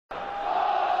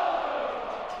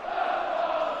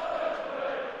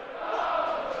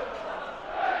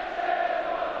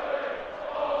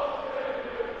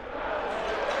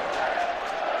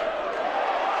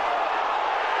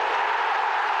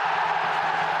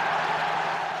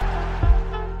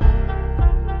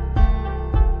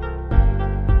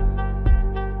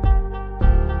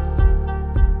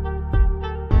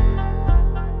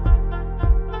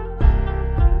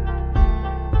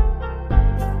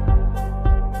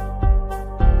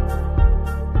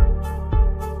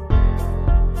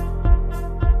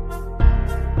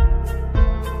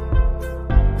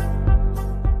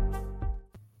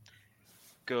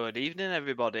evening,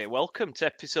 everybody. Welcome to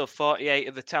episode 48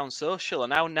 of the Town Social,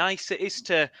 and how nice it is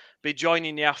to be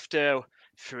joining you after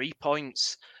 3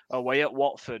 points away at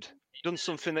Watford. Done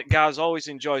something that Gaz always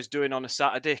enjoys doing on a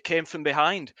Saturday. Came from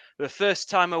behind the first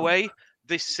time away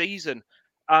this season,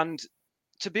 and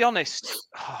to be honest,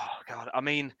 oh God, I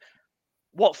mean,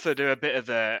 Watford are a bit of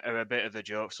a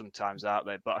joke sometimes, aren't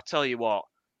they? But I tell you what,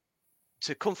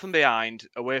 to come from behind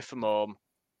away from home,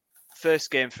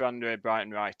 first game for Andre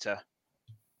Brighton-Writer.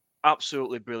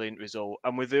 Absolutely brilliant result.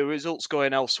 And with the results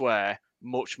going elsewhere,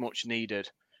 much needed.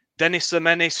 Dennis the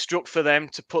Menace struck for them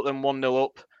to put them 1-0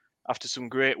 up after some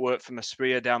great work from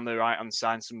Asprilla down the right-hand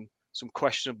side, some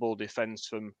questionable defence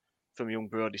from young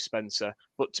Brodie Spencer.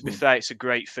 But to be fair, it's a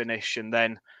great finish. And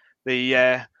then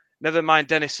the never mind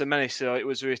Dennis the Menace, so it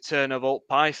was a return of old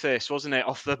Pieface, wasn't it?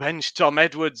 Off the bench, Tom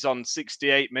Edwards on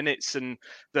 68 minutes. And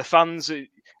the fans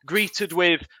greeted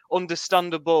with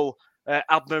understandable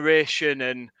admiration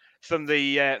and from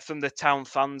the town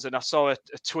fans. And I saw a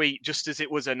tweet just as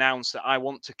it was announced that I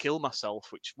want to kill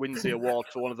myself, which wins the award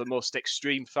for one of the most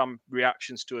extreme fan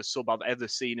reactions to a sub I've ever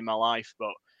seen in my life.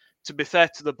 But to be fair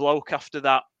to the bloke, after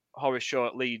that horror show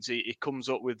at Leeds, he comes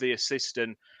up with the assist.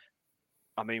 And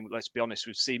I mean, let's be honest,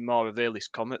 we've seen more of Early's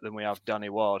Comet than we have Danny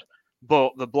Ward.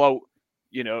 But the bloke,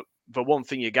 you know, the one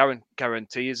thing you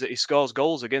guarantee is that he scores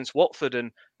goals against Watford.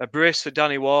 And a brace for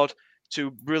Danny Ward. 2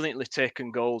 brilliantly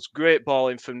taken goals. Great ball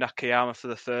in from Nakayama for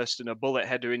the first and a bullet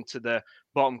header into the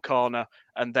bottom corner.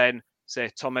 And then,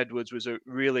 Tom Edwards was a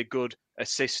really good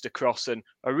assist across and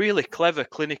a really clever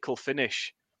clinical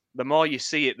finish. The more you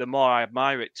see it, the more I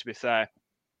admire it, to be fair.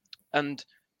 And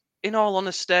in all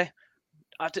honesty,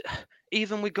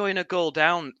 even with going a goal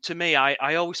down, to me,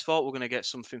 I always thought we were going to get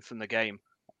something from the game.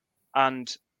 And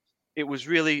it was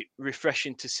really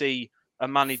refreshing to see a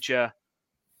manager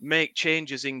make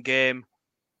changes in game.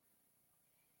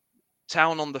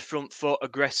 Town on the front foot,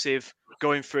 aggressive,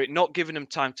 going for it, not giving them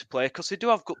time to play, because they do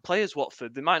have good players,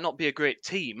 Watford. They might not be a great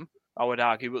team, I would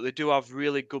argue, but they do have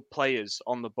really good players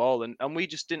on the ball, and we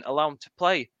just didn't allow them to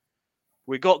play.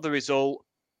 We got the result.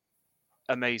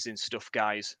 Amazing stuff,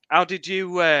 guys. How did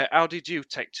you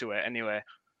take to it anyway?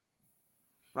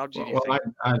 How did you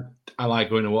think? I like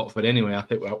going to Watford anyway. I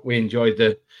think we enjoyed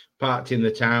the party in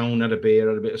the town, had a beer,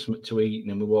 had a bit of something to eat, and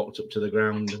then we walked up to the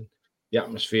ground. And the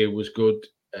atmosphere was good.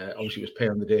 Obviously, it was pay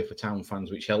on the day for town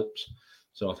fans, which helps.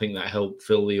 So I think that helped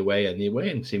fill the away, and the away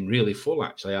end seemed really full.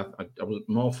 Actually, I was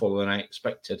more full than I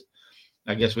expected.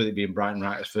 I guess with it being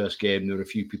Brighton-Writer's first game, there were a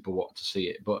few people wanting to see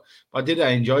it. But I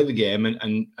enjoy the game,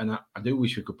 and I do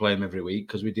wish we could play them every week,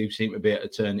 because we do seem to be able to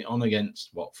turn it on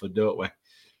against Watford, don't we?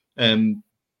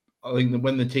 I think that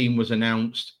when the team was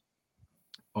announced,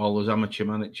 all those amateur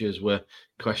managers were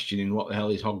questioning what the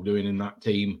hell is Hogg doing in that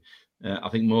team. I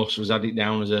think most of us had it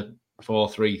down as a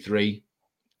 4-3-3,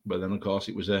 but then of course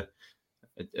it was a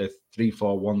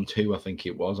 3-4-1-2. I think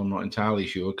it was. I'm not entirely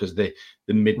sure, because the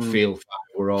midfield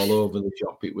five were all over the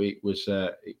shop. It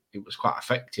was quite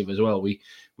effective as well. We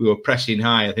were pressing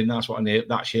high. I think that's what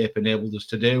that shape enabled us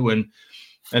to do. And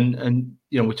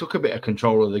you know, we took a bit of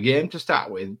control of the game to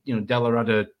start with. You know, Della had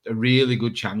a really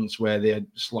good chance where they had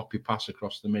sloppy pass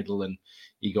across the middle and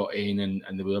he got in, and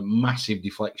there was a massive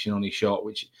deflection on his shot,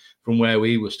 which from where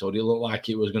we were stood, it looked like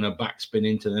it was going to backspin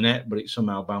into the net, but it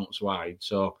somehow bounced wide.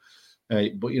 So,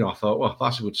 but you know, I thought, well,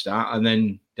 that's a good start. And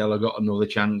then Della got another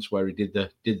chance where he did the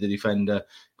defender.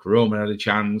 Koroma had a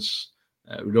chance.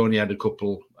 Rudoni had a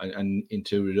couple, and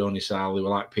into Rudoni's style, they were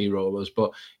like P-rollers.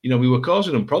 But, you know, we were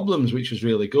causing them problems, which was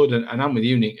really good. And I'm with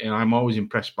you, Nick, and I'm always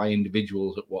impressed by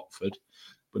individuals at Watford,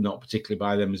 but not particularly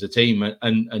by them as a team.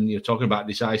 And you're talking about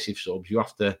decisive subs, you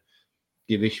have to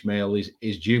give Ishmael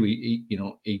his due.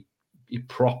 He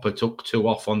proper took 2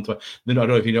 off onto. Then I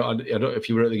don't know if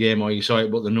you were at the game or you saw it,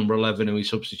 but the number 11 who he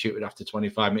substituted after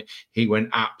 25 minutes, he went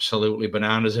absolutely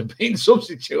bananas and being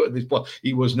substituted. This play,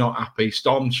 he was not happy.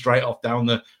 Stormed straight off down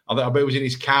the. I bet he was in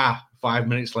his car 5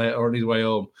 minutes later on his way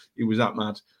home. He was that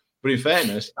mad. But in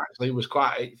fairness, actually, it was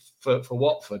quite for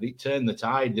Watford. It turned the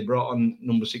tide. They brought on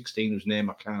number 16, whose name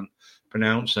I can't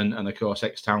pronounce, and of course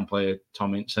ex-Town player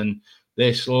Tom Hinton.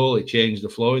 They slowly changed the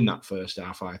flow in that first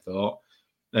half, I thought.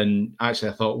 And actually,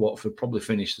 I thought Watford probably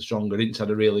finished the stronger. Ince had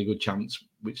a really good chance,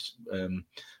 which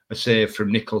a save from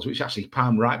Nichols, which actually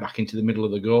palmed right back into the middle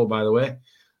of the goal, by the way.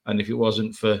 And if it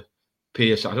wasn't for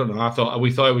Pearce, I don't know.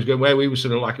 We thought it was going where we were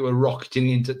sort of like it were rocketing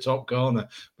into the top corner,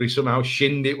 but he somehow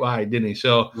shinned it wide, didn't he?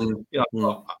 So, I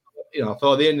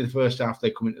thought at the end of the first half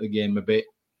they come into the game a bit,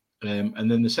 and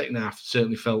then the second half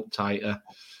certainly felt tighter.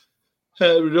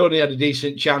 Rudoni had a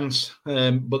decent chance,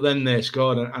 but then they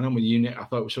scored, and I'm with you, Nick. I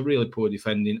thought it was a really poor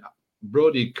defending.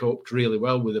 Brodie coped really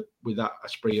well with that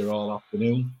Asprilla all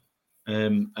afternoon.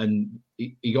 and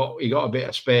he got a bit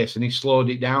of space and he slowed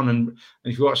it down. And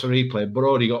if you watch the replay,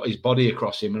 Brody got his body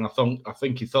across him, and I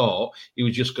think he thought he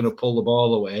was just going to pull the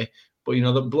ball away. But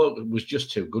the bloke was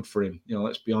just too good for him.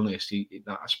 Let's be honest.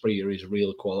 That Asprilla is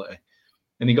real quality,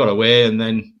 and he got away. And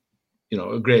then,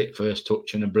 a great first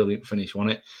touch and a brilliant finish on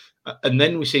it. And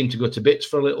then we seemed to go to bits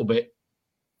for a little bit.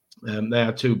 They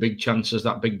had two big chances.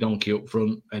 That big donkey up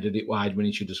front headed it wide when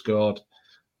he should have scored.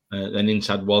 Then Ince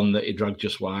had one that he dragged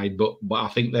just wide. But I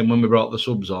think then when we brought the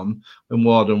subs on, when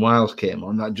Ward and Wiles came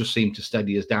on, that just seemed to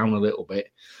steady us down a little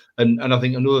bit. And I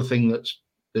think another thing that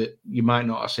you might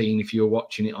not have seen if you were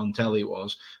watching it on telly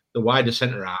was the wider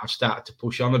centre half started to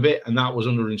push on a bit, and that was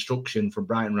under instruction from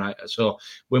Brighton Wright. So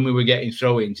when we were getting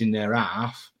throw-ins in their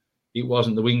half, it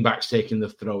wasn't the wing-backs taking the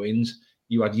throw-ins.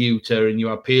 You had Utah and you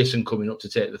had Pearson coming up to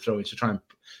take the throw-ins to try and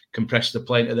compress the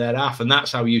play into their half, and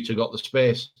that's how Utah got the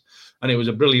space. And it was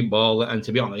a brilliant ball, and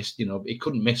to be honest, he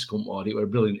couldn't miss Ward. It was a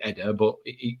brilliant header, but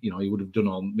he would have done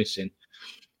all missing.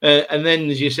 And then,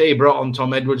 as you say, he brought on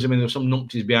Tom Edwards. I mean, there were some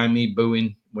numpties behind me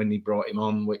booing when he brought him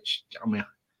on, which,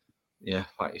 yeah,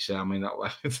 like you say, that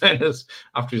left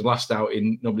after his last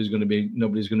outing, nobody's going to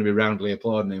be roundly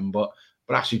applauding him. But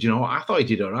actually, do you know what? I thought he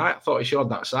did all right. I thought he showed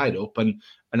that side up, and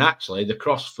actually, the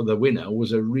cross for the winner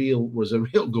was a real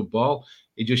good ball.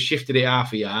 He just shifted it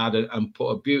half a yard and put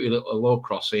a beauty little low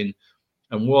cross in,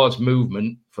 and Ward's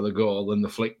movement for the goal and the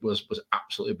flick was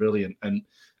absolutely brilliant.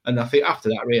 And I think after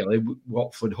that, really,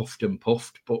 Watford huffed and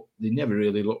puffed, but they never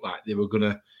really looked like they were going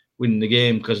to win the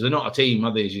game because they're not a team,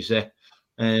 are they, as you say?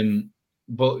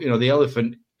 But the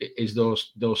elephant is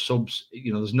those subs.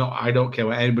 There's not. I don't care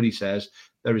what anybody says.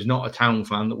 There is not a Town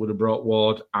fan that would have brought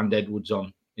Ward and Edwards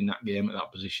on in that game at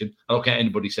that position. I don't care what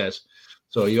anybody says.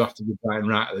 So you have to be Brighton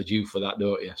right at the due for that,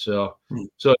 don't you? So it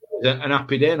was an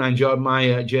happy day, and I enjoyed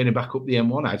my journey back up the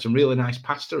M1. I had some really nice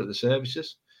pasta at the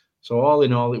services. So all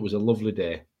in all, it was a lovely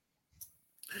day.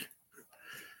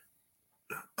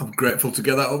 I'm grateful to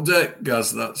get that update,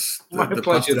 guys. That's the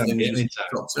pleasure.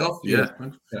 Yeah.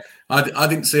 I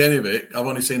didn't see any of it. I've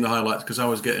only seen the highlights because I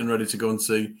was getting ready to go and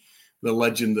see the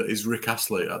legend that is Rick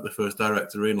Astley at the First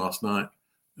Director Inn last night.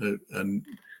 And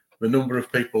the number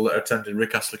of people that are attending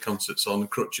Rick Astley concerts on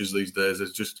crutches these days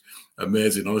is just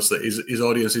amazing. Honestly, his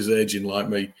audience is aging like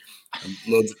me, and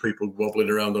loads of people wobbling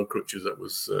around on crutches. That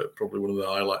was probably one of the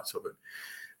highlights of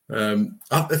it.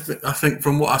 I think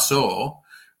from what I saw,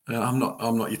 I'm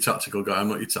not your tactical guy. I'm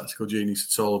not your tactical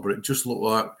genius at all. But it just looked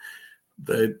like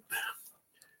they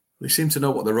seemed to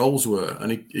know what the roles were,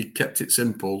 and he kept it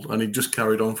simple, and he just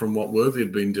carried on from what Worthy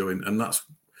had been doing, and that's.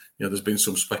 There's been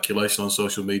some speculation on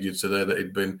social media today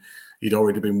that he'd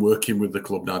already been working with the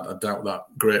club. Now, I doubt that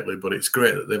greatly, but it's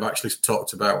great that they've actually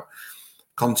talked about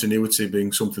continuity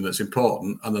being something that's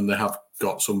important, and then they have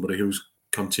got somebody who's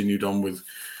continued on with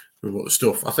what the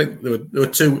stuff. I think there were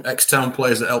two ex-Town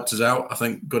players that helped us out. I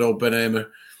think good old Ben Hamer,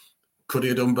 could he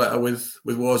have done better with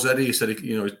Warzedi? He said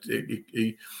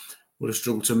he would have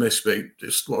struggled to miss, but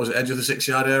what was it, edge of the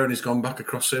 6-yard area, and he's gone back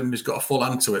across him. He's got a full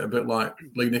hand to it, a bit like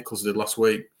Lee Nichols did last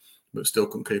week, but still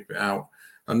couldn't keep it out.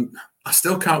 And I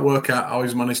still can't work out how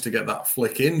he's managed to get that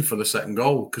flick in for the second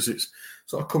goal, because it's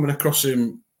sort of coming across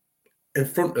him in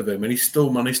front of him, and he still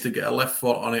managed to get a left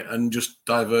foot on it and just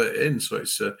divert it in. So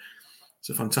it's a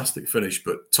fantastic finish.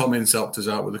 But Tom Ince helped us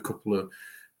out with a couple of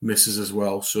misses as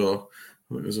well. So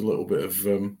I think there's a little bit of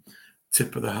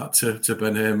tip of the hat to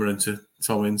Ben Hamer and to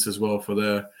Tom Ince as well for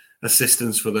their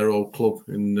assistance for their old club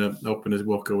in helping us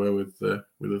walk away with the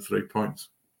 3 points.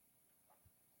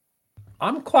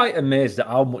 I'm quite amazed at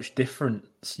how much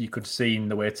difference you could see in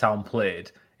the way Town played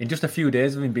in just a few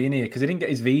days of him being here, because he didn't get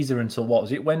his visa until, what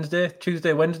was it,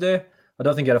 Tuesday, Wednesday? I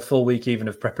don't think he had a full week even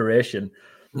of preparation.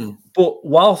 But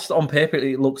whilst on paper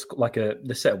it looks like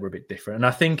the setup were a bit different, and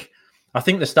I think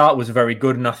the start was very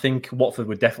good, and I think Watford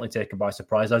were definitely taken by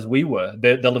surprise, as we were.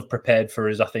 They'll have prepared for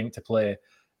us, I think, to play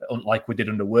like we did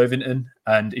under Worthington,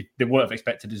 and they wouldn't have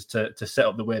expected us to set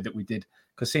up the way that we did.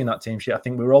 Because seeing that team sheet, I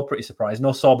think we were all pretty surprised. No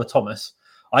Sorba Thomas.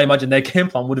 I imagine their game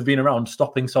plan would have been around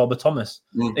stopping Sorba Thomas.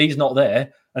 He's not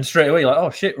there, and straight away you're like,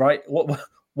 oh shit, right? What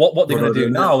they're going to do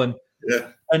now?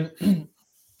 And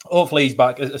hopefully he's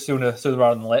back sooner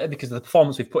rather than later, because of the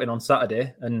performance we've put in on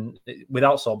Saturday, and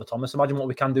without Sorba Thomas, imagine what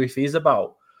we can do if he is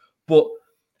about. But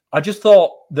I just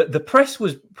thought that the press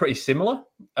was pretty similar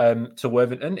to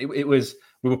Worthington. It was,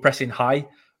 we were pressing high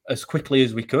as quickly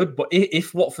as we could, but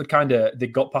if Watford they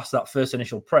got past that first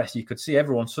initial press, you could see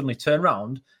everyone suddenly turn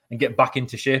around and get back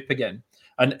into shape again.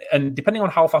 And depending on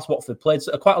how fast Watford played,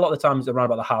 so quite a lot of the times around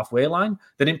about the halfway line,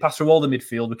 they didn't pass through all the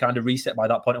midfield. We kind of reset by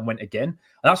that point and went again. And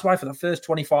that's why for the first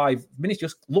 25 minutes,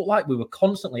 just looked like we were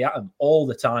constantly at them all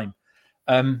the time.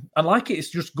 And like it's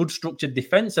just good structured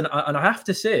defence. And I have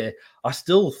to say, I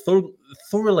still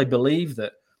thoroughly believe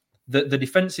that the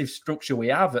defensive structure we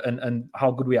have and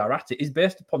how good we are at it is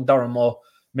based upon Darren Moore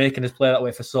making us play that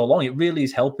way for so long. It really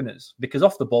is helping us because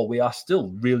off the ball, we are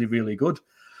still really, really good.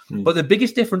 But the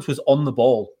biggest difference was on the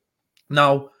ball.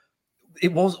 Now,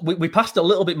 we passed a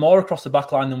little bit more across the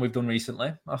back line than we've done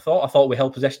recently. I thought we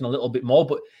held possession a little bit more,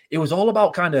 but it was all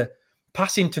about kind of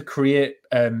passing to create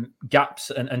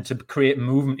gaps and to create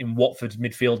movement in Watford's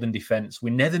midfield and defence.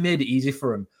 We never made it easy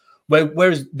for them.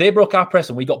 Whereas they broke our press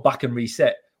and we got back and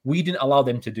reset, we didn't allow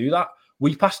them to do that.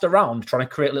 We passed around trying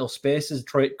to create little spaces,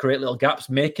 create little gaps,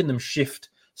 making them shift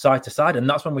side to side. And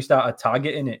that's when we started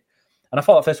targeting it. And I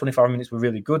thought the first 25 minutes were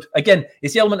really good. Again,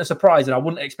 it's the element of surprise, and I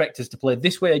wouldn't expect us to play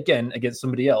this way again against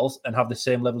somebody else and have the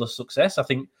same level of success. I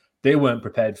think they weren't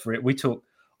prepared for it. We took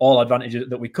all advantage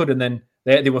that we could, and then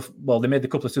they made a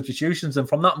couple of substitutions, and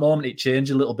from that moment it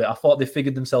changed a little bit. I thought they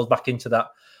figured themselves back into that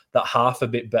half a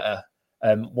bit better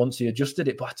once he adjusted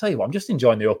it. But I tell you what, I'm just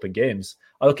enjoying the open games.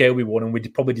 Okay, we won, and we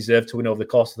probably deserved to win over the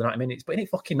course of the 90 minutes. But isn't it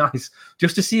fucking nice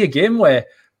just to see a game where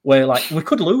like we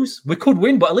could lose, we could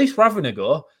win, but at least we're having a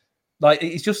go. Like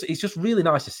it's just really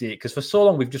nice to see it because for so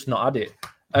long we've just not had it.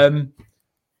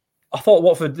 I thought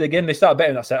Watford again, they started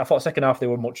better in that set. I thought second half they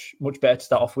were much better to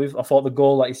start off with. I thought the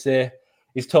goal, like you say,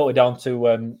 is totally down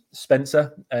to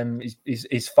Spencer.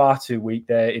 He's far too weak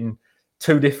there in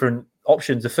two different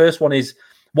options. The first one is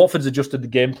Watford's adjusted the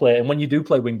gameplay, and when you do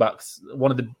play wing backs,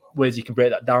 one of the ways you can break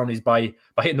that down is by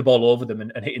hitting the ball over them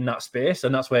and hitting that space,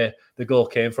 and that's where the goal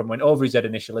came from. Went over his head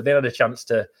initially. They had a chance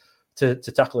to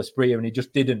tackle Asprilla, and he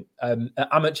just didn't. At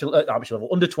amateur level,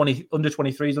 under 23s, under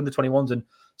 21s, and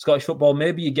Scottish football,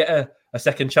 maybe you get a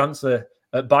second chance at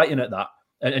biting at that,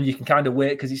 and you can kind of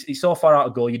wait because he's so far out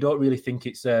of goal. You don't really think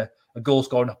it's a goal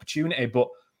scoring opportunity, but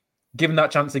given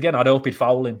that chance again, I'd hope he'd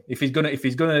foul him. If he's gonna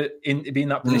be in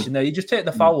that position there, you just take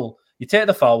the foul. You take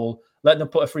the foul, let them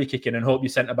put a free kick in, and hope your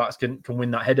centre backs can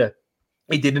win that header.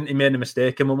 He didn't. He made a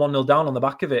mistake, and we're 1-0 down on the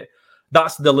back of it.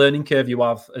 That's the learning curve you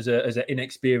have as an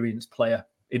inexperienced player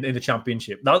in the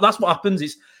Championship. That's what happens.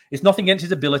 It's nothing against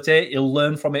his ability. He'll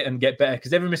learn from it and get better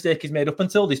because every mistake he's made up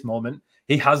until this moment,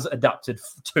 he has adapted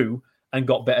to and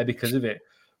got better because of it.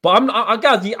 But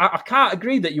I can't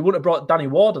agree that you wouldn't have brought Danny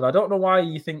Ward, and I don't know why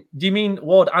you think. Do you mean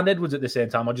Ward and Edwards at the same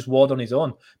time, or just Ward on his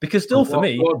own? Because still, for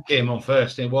me, Ward came on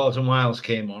first, and Ward and Wiles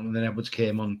came on, and then Edwards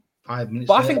came on 5 minutes.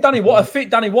 But I think a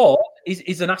fit Danny Ward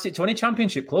is an asset to any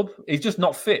Championship club. He's just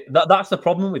not fit. That's the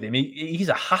problem with him. He's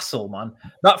a hassle, man.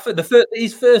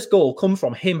 His first goal comes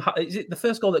from him. Is it the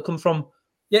first goal that comes from?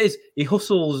 Yeah, he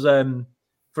hustles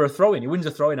for a throw-in. He wins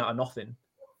a throw-in out of nothing.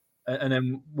 And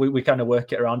then we kind of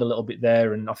work it around a little bit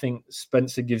there. And I think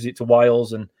Spencer gives it to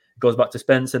Wiles and goes back to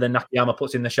Spencer. Then Nakayama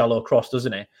puts in the shallow cross,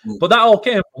 doesn't he? But that all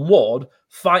came from Ward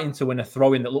fighting to win a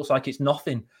throw-in that looks like it's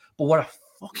nothing. But what I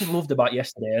fucking loved about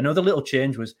yesterday, another little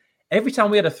change was every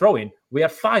time we had a throw-in, we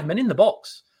had 5 men in the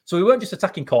box. So we weren't just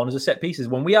attacking corners or set pieces.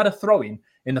 When we had a throw-in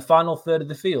in the final third of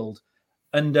the field,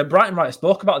 and Brighton Wright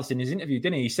spoke about this in his interview,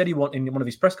 didn't he? He said in one of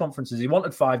his press conferences, he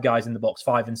wanted 5 guys in the box,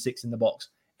 5 and 6 in the box.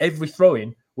 Every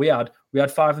throw-in we had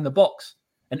 5 in the box.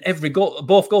 And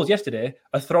both goals yesterday,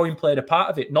 a throw-in played a part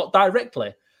of it, not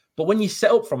directly. But when you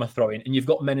set up from a throw-in and you've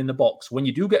got men in the box, when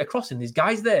you do get a crossing, there's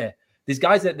guys there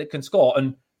that can score.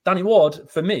 And Danny Ward,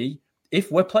 for me,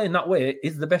 if we're playing that way,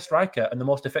 is the best striker and the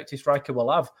most effective striker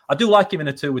we'll have. I do like him in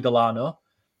a 2 with Delano.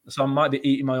 So I might be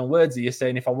eating my own words here,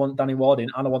 saying if I want Danny Ward in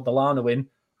and I want Delano in,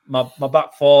 my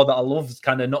back 4 that I love is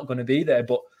kind of not going to be there.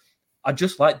 But I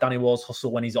just like Danny Ward's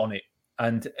hustle when he's on it.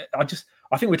 And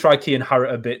I think we tried Kean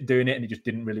Harrott a bit doing it and it just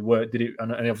didn't really work, did it?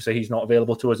 And obviously he's not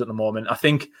available to us at the moment. I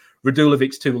think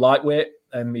Radulevic's too lightweight.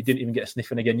 He didn't even get a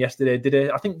sniffing again yesterday, did he?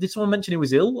 I think, did someone mention he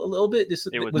was ill a little bit?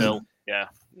 He was ill, yeah.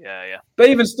 But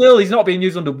even still, he's not being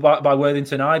used by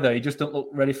Worthington either. He just don't look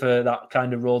ready for that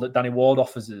kind of role that Danny Ward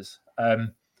offers us.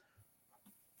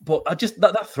 But I just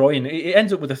that throw-in, it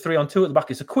ends up with a 3-on-2 at the back.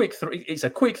 It's a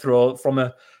quick throw from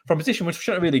a position which we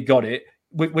shouldn't have really got it.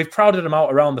 We've crowded him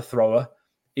out around the thrower.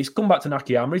 He's come back to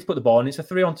Nakayama. He's put the ball in. It's a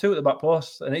 3-on-2 at the back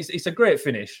post, and it's a great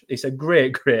finish. It's a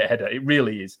great header. It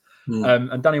really is.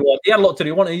 And Danny Ward, he had a lot to do.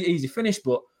 He wanted an easy finish,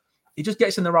 but he just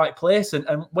gets in the right place. And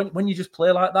when you just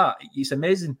play like that, it's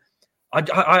amazing.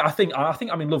 I think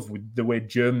I'm in love with the way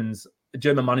German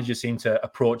managers seem to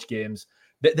approach games.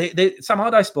 Sam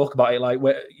Allardyce spoke about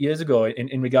it years ago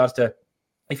in regards to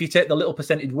if you take the little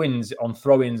percentage wins on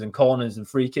throw-ins and corners and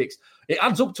free kicks, it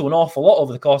adds up to an awful lot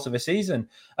over the course of a season.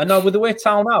 And now with the way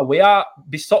Town are, we are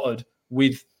besotted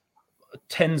with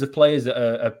tens of players that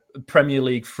are Premier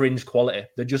League fringe quality.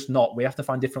 They're just not. We have to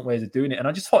find different ways of doing it. And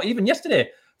I just thought even yesterday,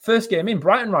 first game in,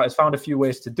 Brighton has found a few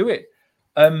ways to do it.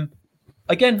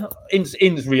 Again,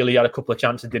 Inns really had a couple of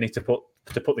chances, didn't he, to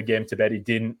put the game to bed. He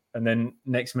didn't, and then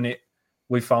next minute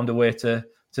we found a way to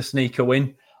sneak a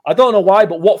win. I don't know why,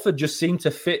 but Watford just seemed to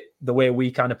fit the way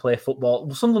we kind of play football.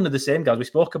 Sunderland are the same, guys. We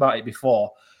spoke about it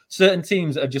before. Certain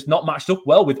teams are just not matched up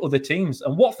well with other teams.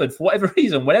 And Watford, for whatever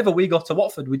reason, whenever we go to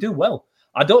Watford, we do well.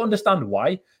 I don't understand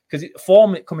why, because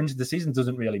form coming into the season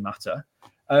doesn't really matter.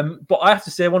 But I have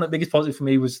to say, one of the biggest positives for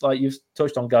me was, like you've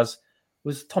touched on, Gaz,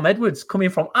 was Tom Edwards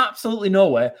coming from absolutely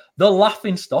nowhere, the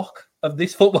laughing stock of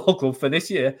this football club for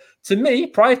this year. To me,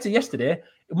 prior to yesterday,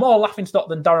 more laughing stock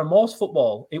than Darren Moore's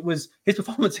football. It was his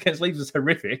performance against Leeds was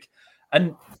horrific.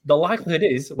 And the likelihood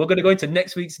is we're going to go into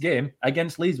next week's game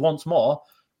against Leeds once more.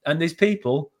 And there's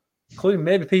people, including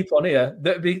maybe people on here,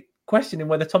 that would be questioning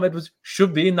whether Tom Edwards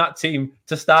should be in that team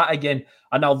to start again.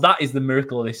 And now that is the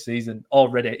miracle of this season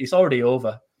already. It's already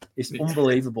over. It's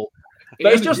unbelievable.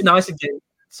 But it's just nice again.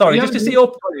 Sorry, just to see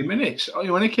up 20 minutes.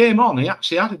 When he came on, he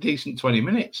actually had a decent 20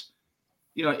 minutes.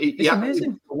 He had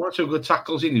amazing. One or two good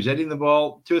tackles in. He was heading the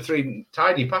ball, 2 or 3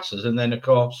 tidy passes, and then, of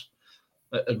course,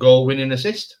 a goal-winning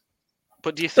assist.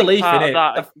 But do you think part of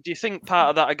that? Do you think part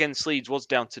of that against Leeds was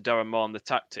down to Darren Moore and the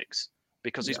tactics?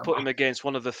 Because he's put him against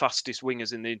one of the fastest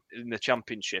wingers in the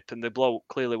Championship, and the bloke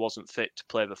clearly wasn't fit to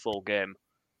play the full game.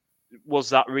 Was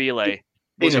that really?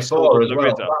 In a 4 as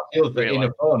well. In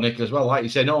a 4, Nick, as well. Like you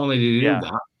said, not only did he do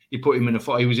that, he put him in a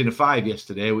 4. He was in a 5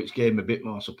 yesterday, which gave him a bit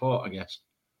more support, I guess.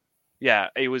 Yeah,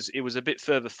 he was a bit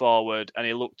further forward, and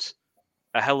he looked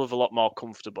a hell of a lot more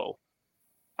comfortable.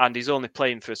 And he's only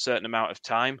playing for a certain amount of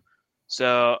time.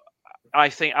 So I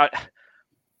think,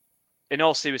 in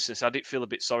all seriousness, I did feel a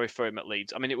bit sorry for him at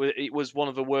Leeds. I mean, it was one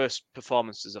of the worst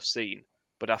performances I've seen,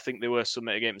 but I think there were some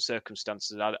mitigating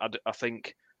circumstances.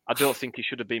 I don't think he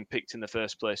should have been picked in the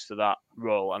first place for that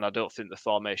role, and I don't think the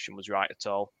formation was right at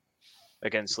all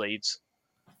against Leeds.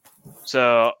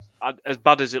 So, as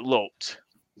bad as it looked,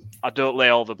 I don't lay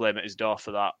all the blame at his door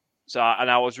for that. So, and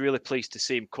I was really pleased to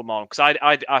see him come on, because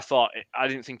I thought, I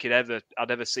didn't think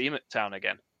I'd ever see him at Town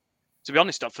again. To be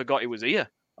honest, I forgot he was here.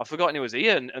 I'd forgotten he was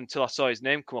here until I saw his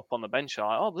name come up on the bench. I'm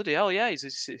like, oh, bloody hell, yeah.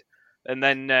 And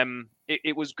then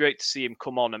it was great to see him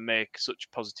come on and make such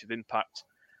a positive impact.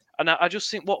 And I just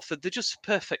think Watford, they're just a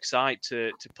perfect side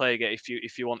to play against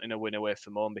if you're wanting a win away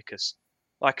from home, because,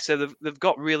 like I said, they've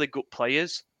got really good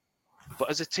players. But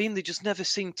as a team, they just never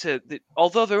seem to...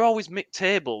 although they're always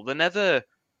mid-table, they're never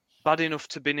bad enough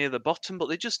to be near the bottom, but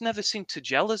they just never seem to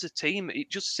gel as a team. It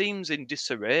just seems in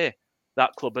disarray,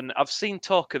 that club. And I've seen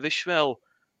talk of Ishmael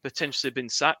potentially been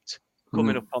sacked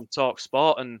coming up on Talk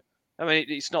Sport, and I mean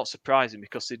it's not surprising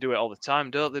because they do it all the time,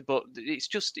 don't they? But it's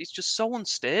just so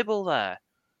unstable there,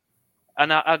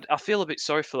 and I feel a bit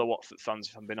sorry for the Watford fans,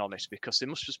 if I'm being honest, because they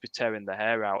must just be tearing their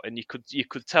hair out, and you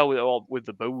could tell with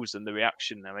the boos and the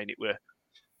reaction. I mean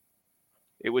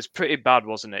it was pretty bad,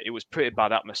 wasn't it? It was pretty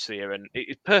bad atmosphere, and it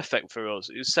was perfect for us.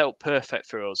 It was set up perfect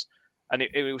for us. And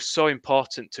it was so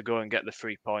important to go and get the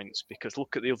 3 points, because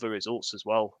look at the other results as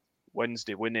well.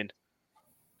 Wednesday winning.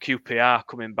 QPR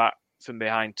coming back from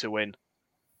behind to win.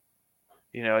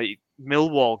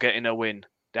 Millwall getting a win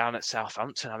down at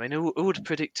Southampton. I mean, who would have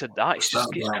predicted that? It's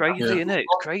crazy, isn't it?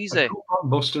 It's crazy.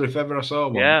 Buster, if ever I saw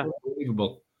one. Yeah.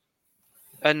 Unbelievable.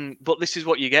 But this is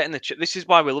what you get in this is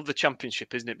why we love the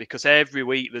Championship, isn't it? Because every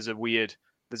week there's a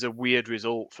weird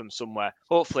result from somewhere.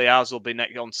 Hopefully ours will be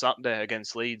next on Saturday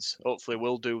against Leeds. Hopefully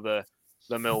we'll do the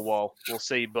Millwall. We'll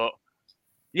see. But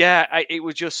yeah, it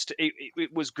was just it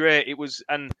was great. It was,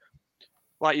 and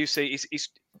like you say, it's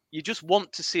you just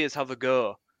want to see us have a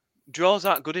go. Draws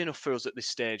aren't good enough for us at this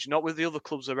stage. Not with the other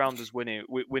clubs around us winning.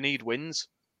 We need wins,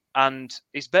 and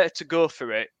it's better to go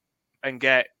for it and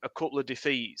get a couple of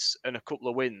defeats and a couple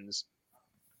of wins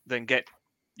than get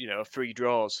 3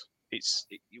 draws.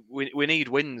 We need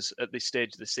wins at this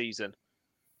stage of the season.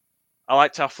 I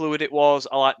liked how fluid it was.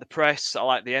 I like the press. I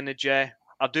like the energy.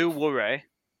 I do worry.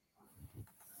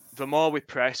 The more we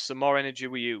press, the more energy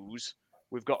we use.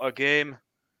 We've got a game.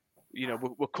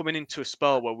 We're coming into a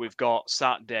spell where we've got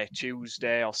Saturday,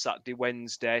 Tuesday, or Saturday,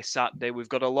 Wednesday, Saturday. We've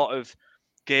got a lot of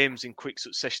games in quick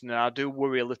succession, and I do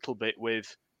worry a little bit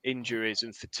with injuries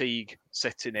and fatigue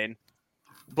setting in.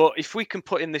 But if we can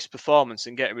put in this performance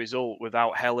and get a result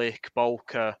without Hellick,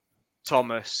 Bolker,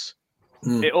 Thomas,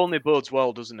 it only bodes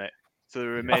well, doesn't it? For the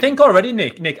remaining... I think already,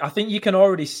 Nick, I think you can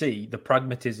already see the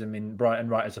pragmatism in Brighton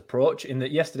Writer's approach, in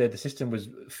that yesterday the system was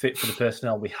fit for the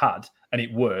personnel we had, and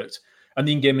it worked. And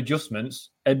the in-game adjustments,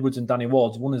 Edwards and Danny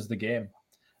Ward's won us the game.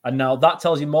 And now that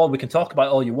tells you more. We can talk about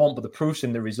all you want, but the proof's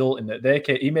in the result, in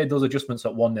that he made those adjustments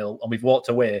at 1-0, and we've walked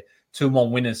away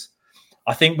 2-1 winners.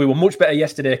 I think we were much better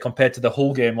yesterday compared to the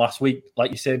Hull game last week,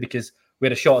 like you say, because we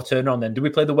had a shorter turnaround then. Did we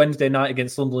play the Wednesday night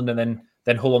against Sunderland and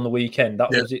then Hull on the weekend? That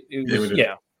was it.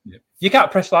 Yeah. You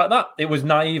can't press like that. It was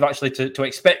naive actually to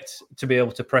expect to be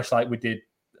able to press like we did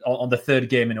on the third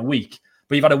game in a week.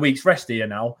 But you've had a week's rest here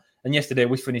now. And yesterday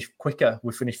we finished quicker.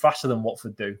 We finished faster than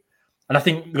Watford do. And I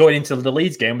think going into the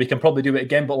Leeds game, we can probably do it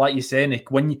again. But like you say, Nick,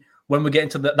 when we get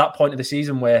into that point of the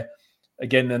season where,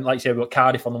 again, then like you say, we've got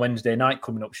Cardiff on the Wednesday night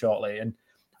coming up shortly. And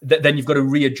then you've got to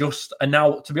readjust. And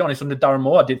now, to be honest, under Darren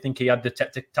Moore, I didn't think he had the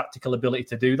tactical ability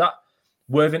to do that.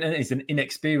 Worthington is an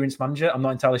inexperienced manager. I'm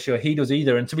not entirely sure he does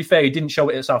either. And to be fair, he didn't show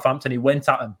it at Southampton. He went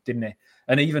at him, didn't he?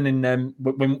 And even in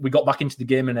when we got back into the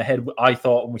game and ahead, I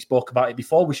thought, and we spoke about it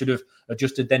before, we should have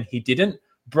adjusted. Then he didn't.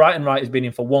 Brighton Wright has been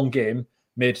in for one game,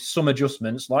 made some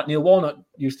adjustments, like Neil Warnock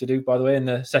used to do, by the way, in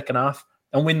the second half,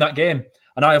 and win that game.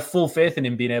 And I have full faith in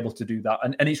him being able to do that.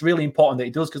 And it's really important that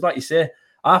he does, because like you say,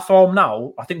 our form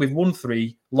now, I think we've won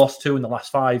 3, lost 2 in the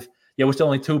last 5. Yeah, we're still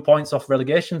only 2 points off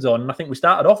relegation zone. And I think we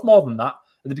started off more than that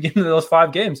at the beginning of those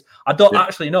 5 games. I don't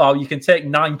actually know how you can take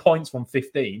 9 points from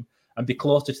 15 and be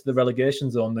closer to the relegation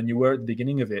zone than you were at the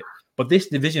beginning of it. But this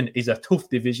division is a tough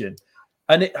division.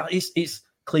 And it's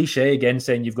cliche again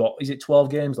saying you've got, is it 12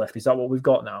 games left? Is that what we've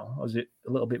got now? Or is it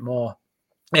a little bit more?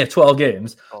 Yeah, 12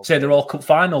 games. Okay. Say they're all cup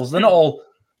finals. They're not all...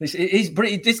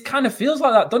 This kind of feels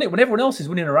like that, doesn't it? When everyone else is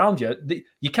winning around you,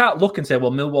 you can't look and say,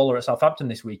 well, Millwall are at Southampton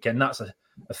this weekend. That's a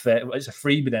it's a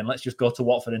freebie then. Let's just go to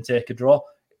Watford and take a draw.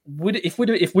 If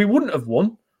we wouldn't have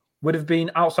won, would have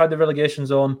been outside the relegation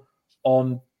zone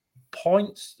on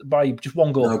points by just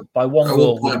one goal. No, by one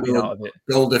goal, we'd have been out of it.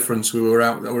 Goal difference. We were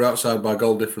outside by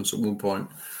goal difference at one point.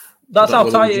 That's how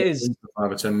tight it is.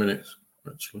 5 or 10 minutes.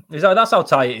 Actually, that's how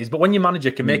tight it is. But when your manager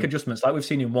can make adjustments, like we've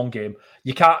seen in one game,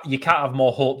 you can't have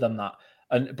more hope than that.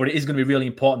 But it is going to be really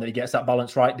important that he gets that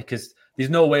balance right, because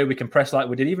there's no way we can press like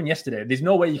we did even yesterday. There's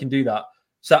no way you can do that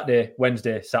Saturday,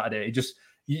 Wednesday, Saturday. It just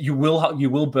you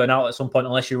will burn out at some point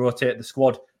unless you rotate the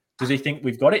squad. Does he think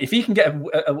we've got it? If he can get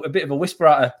a bit of a whisper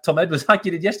out of Tom Edwards like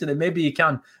he did yesterday, maybe he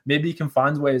can. Maybe he can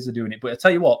find ways of doing it. But I tell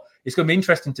you what, it's going to be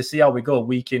interesting to see how we go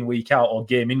week in, week out, or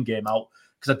game in, game out.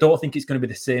 Because I don't think it's going to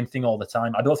be the same thing all the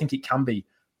time. I don't think it can be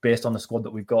based on the squad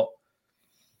that we've got.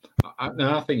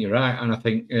 I think you're right. And I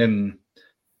think,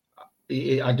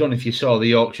 I don't know if you saw the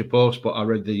Yorkshire Post, but I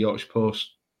read the Yorkshire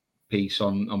Post piece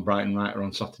on Brighton Writer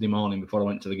on Saturday morning before I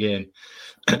went to the game.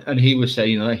 And he was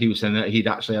saying that he'd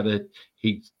actually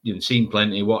he'd seen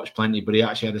plenty, watched plenty, but he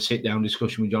actually had a sit-down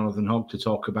discussion with Jonathan Hogg to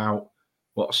talk about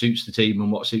what suits the team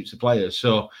and what suits the players.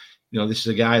 So, this is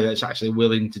a guy that's actually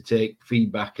willing to take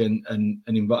feedback and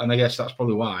I guess that's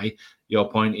probably why your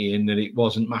point, Ian, that it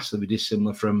wasn't massively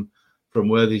dissimilar from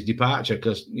Worthy's departure.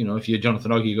 Because if you're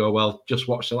Jonathan Hogg, you go, well, just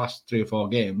watch the last 3 or 4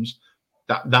 games.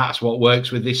 That's what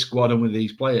works with this squad and with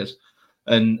these players.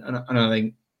 And I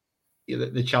think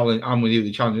the challenge. I'm with you.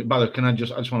 The challenge. By the way, I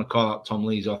just want to call out Tom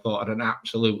Lees. I thought had an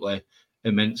absolutely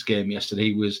immense game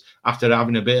yesterday. He was, after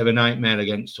having a bit of a nightmare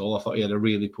against Hull, I thought he had a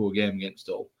really poor game against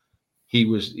Hull. He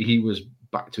was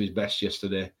back to his best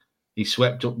yesterday. He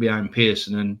swept up behind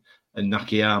Pearson and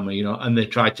Nakayama, and they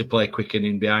tried to play quick and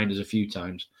in behind us a few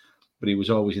times, but he was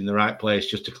always in the right place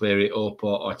just to clear it up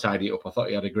or tidy it up. I thought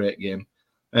he had a great game.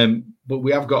 But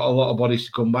we have got a lot of bodies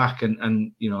to come back, and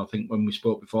I think when we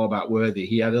spoke before about Worthy,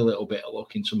 he had a little bit of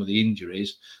luck in some of the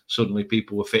injuries. Suddenly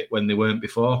people were fit when they weren't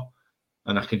before,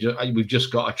 and we've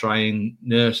just got to try and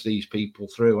nurse these people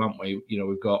through, haven't we?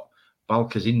 We've got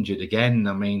Balker's injured again.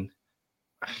 I mean,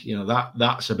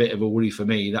 that's a bit of a worry for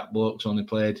me. That bloke's only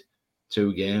played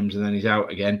 2 games and then he's out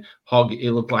again. Hogg,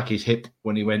 it looked like his hip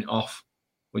when he went off,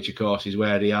 which of course is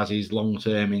where he has his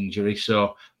long-term injury.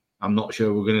 So I'm not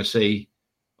sure we're going to see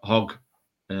Hogg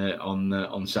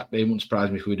on Saturday. It wouldn't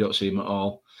surprise me if we don't see him at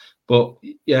all. But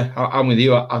yeah, I'm with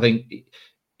you. I think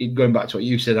going back to what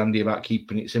you said, Andy, about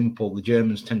keeping it simple, the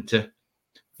Germans tend to,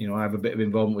 I have a bit of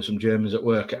involvement with some Germans at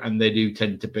work, and they do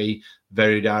tend to be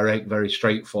very direct, very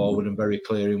straightforward, and very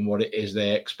clear in what it is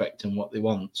they expect and what they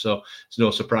want. So it's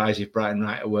no surprise if Brighton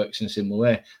Writer works in a similar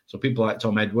way. So people like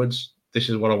Tom Edwards, this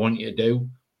is what I want you to do.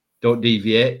 Don't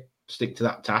deviate, stick to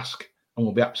that task, and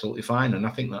we'll be absolutely fine. And I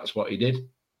think that's what he did.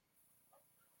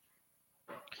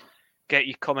 Get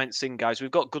your comments in, guys.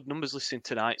 We've got good numbers listening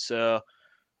tonight, so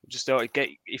just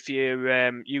if you're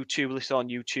YouTube, listen on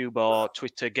YouTube or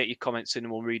Twitter, get your comments in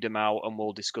and we'll read them out and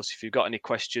we'll discuss. If you've got any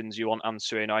questions you want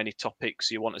answering or any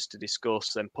topics you want us to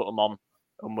discuss, then put them on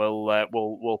and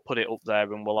we'll put it up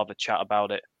there and we'll have a chat about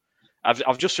it.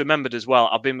 I've just remembered as well.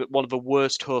 I've been one of the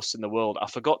worst hosts in the world. I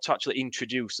forgot to actually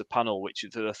introduce the panel, which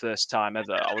is for the first time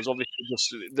ever. I was obviously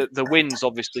just the wins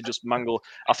obviously just mangle.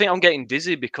 I think I'm getting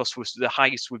dizzy because we're the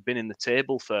highest we've been in the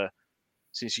table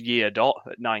since year dot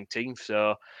at 19th.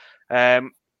 So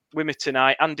with me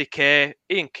tonight, Andy Kay,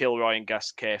 Ian Kilroy, and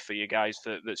Gas Kay for you guys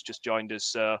that's just joined us.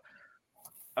 So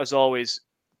as always,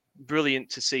 brilliant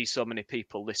to see so many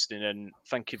people listening, and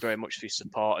thank you very much for your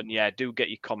support. And yeah, do get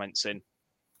your comments in.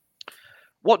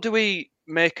 What do we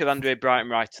make of Andre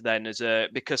Breitenreiter then?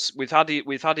 Because we've had his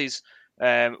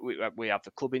we have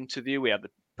the club interview, we had the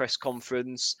press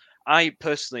conference. I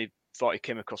personally thought he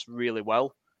came across really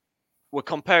well. We're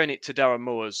comparing it to Darren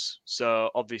Moore's,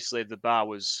 so obviously the bar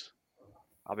was,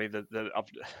 I mean,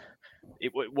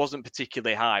 it wasn't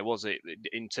particularly high, was it,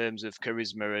 in terms of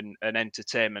charisma and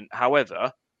entertainment?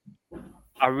 However,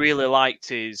 I really liked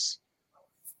his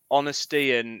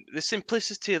honesty and the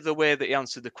simplicity of the way that he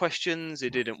answered the questions. He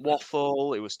didn't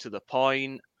waffle. It was to the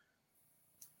point.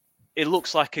 It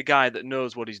looks like a guy that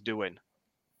knows what he's doing,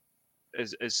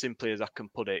 as simply as I can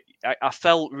put it. I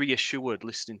felt reassured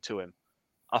listening to him.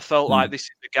 I felt like this is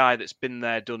the guy that's been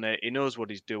there, done it. He knows what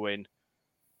he's doing.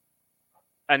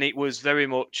 And it was very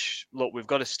much, look, we've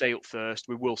got to stay up first.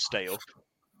 We will stay up.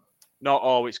 Not,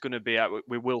 it's going to be,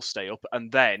 we will stay up. And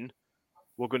then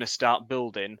we're going to start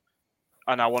building.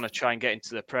 And I want to try and get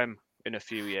into the Prem in a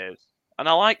few years. And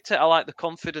I liked it. I like the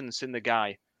confidence in the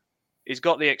guy. He's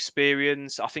got the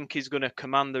experience. I think he's going to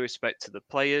command the respect to the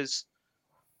players.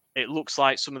 It looks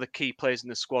like some of the key players in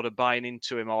the squad are buying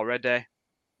into him already.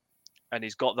 And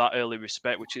he's got that early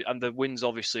respect, and the win's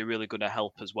obviously really going to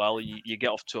help as well. You get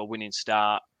off to a winning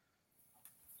start.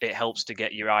 It helps to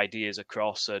get your ideas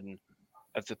across and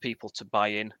for people to buy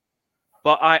in.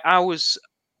 But I'm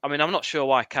not sure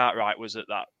why Cartwright was at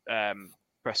that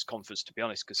press conference, to be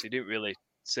honest, because he didn't really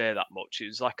say that much. It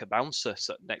was like a bouncer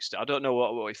sat next to. I don't know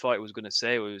what he thought he was going to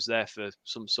say. He was there for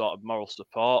some sort of moral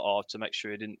support or to make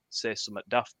sure he didn't say something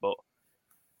daft. But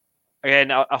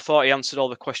again, I thought he answered all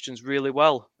the questions really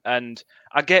well. And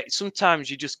sometimes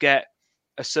you just get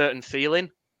a certain feeling.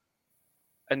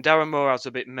 And Darren Moore has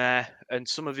a bit meh, and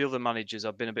some of the other managers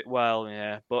have been a bit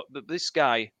yeah. But this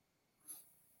guy,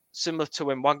 similar to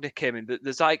when Wagner came in,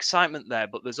 there's that excitement there,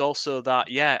 but there's also that,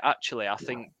 actually, I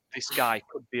think this guy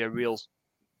could be a real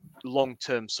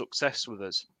long-term success with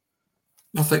us.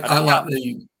 I think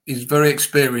he's very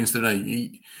experienced, isn't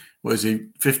he? Was he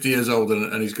 50 years old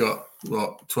and he's got,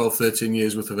 12, 13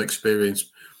 years worth of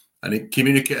experience. And he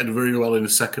communicated very well in a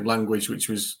second language, which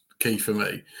was key for me.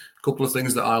 A couple of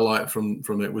things that I liked from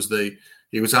it was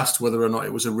he was asked whether or not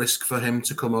it was a risk for him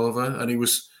to come over, and he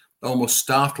was almost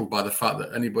startled by the fact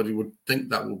that anybody would think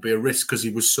that would be a risk because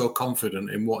he was so confident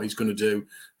in what he's going to do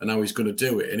and how he's going to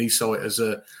do it. And he saw it as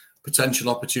a potential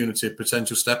opportunity, a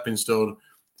potential stepping stone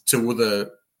to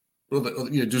other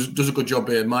does a good job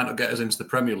here. Might not get us into the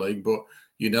Premier League, but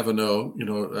you never know.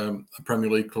 A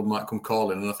Premier League club might come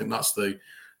calling, and I think that's a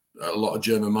lot of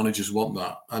German managers want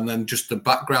that. And then just the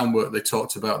background work they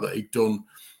talked about that he'd done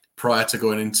prior to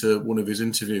going into one of his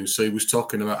interviews. So he was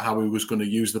talking about how he was going to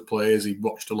use the players. He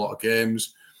watched a lot of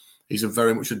games. He's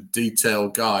very much a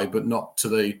detailed guy, but not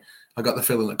to I got the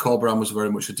feeling that Corberan was very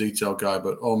much a detailed guy,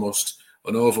 but almost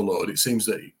an overload. It seems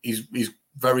that he's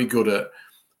very good at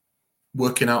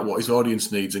working out what his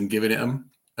audience needs and giving it them.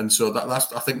 And so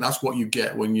I think that's what you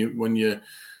get when you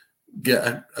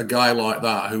get a guy like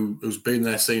that who's been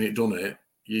there, seen it, done it.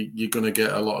 You're going to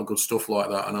get a lot of good stuff like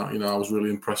that. And I was really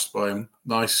impressed by him.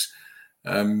 Nice.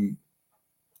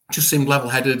 Just seemed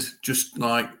level-headed, just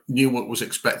like knew what was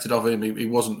expected of him. He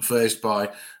wasn't fazed by,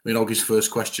 Oggie's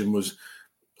first question was,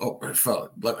 it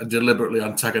felt like deliberately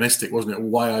antagonistic, wasn't it?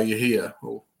 Why are you here?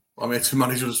 Well, I'm here to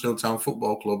manage Huddersfield Town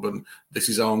Football Club, and this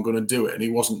is how I'm going to do it. And he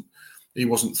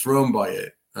wasn't thrown by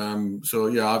it. So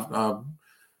yeah, I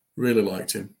really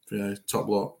liked him. Yeah, top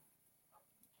bloke.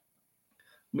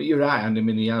 But you're right, and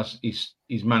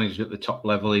he's managed at the top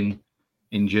level in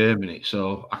Germany.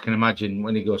 So I can imagine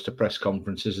when he goes to press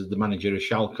conferences as the manager of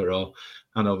Schalke or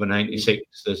Hannover 96,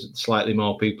 there's slightly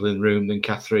more people in the room than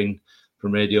Catherine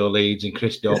from Radio Leeds and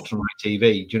Chris Dorks from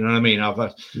ITV. Do you know what I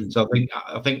mean? So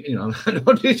I think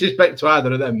no disrespect to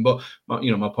either of them, but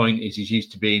my point is he's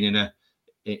used to being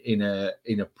in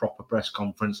a proper press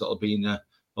conference that'll be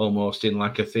almost in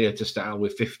like a theatre style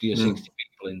with 50 or 60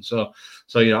 people in. So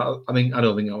I don't think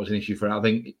that was an issue for him. I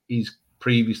think he's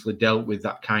previously dealt with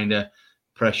that kind of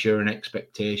pressure and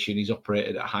expectation. He's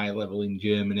operated at a high level in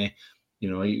Germany. He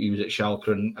was at Schalke,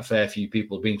 and a fair few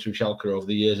people have been through Schalke over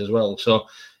the years as well. So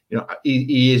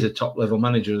he is a top level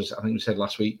manager, as I think we said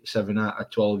last week, 7 out of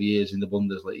 12 years in the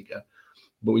Bundesliga.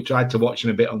 But we tried to watch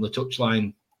him a bit on the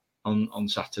touchline on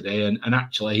Saturday, and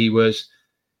actually he was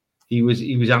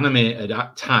animated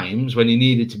at times when he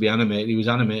needed to be animated. He was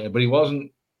animated, but he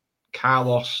wasn't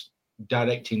Carlos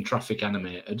directing traffic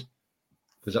animated,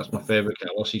 because that's my favourite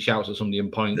Carlos. He shouts at somebody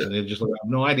and points, and they just like, I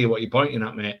have no idea what you're pointing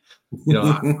at, mate. He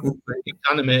was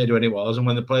animated when he was, and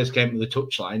when the players came to the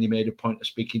touchline, he made a point of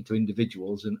speaking to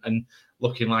individuals and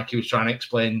looking like he was trying to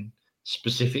explain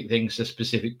specific things to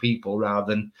specific people rather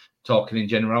than talking in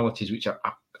generalities, which I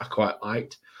quite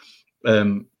liked.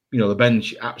 The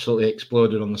bench absolutely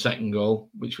exploded on the second goal,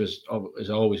 which was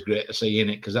always great to see in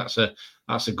it, because that's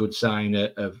a good sign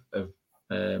of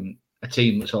a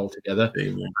team that's all together.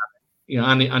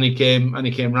 And he came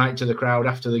right to the crowd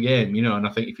after the game, and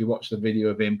I think if you watch the video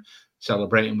of him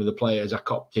celebrating with the players,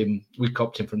 we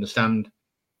copped him from the stand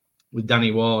with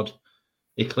Danny Ward.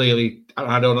 He clearly,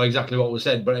 I don't know exactly what was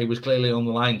said, but he was clearly on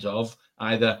the lines of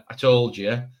either I told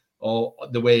you, or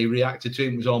the way he reacted to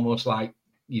him was almost like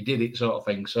you did it sort of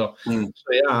thing. So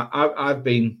yeah, I've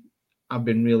been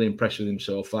really impressed with him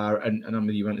so far, and I'm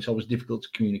with you, and it's always difficult to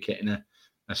communicate in a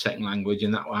second language,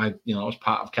 and that was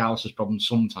part of Carlos's problem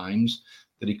sometimes,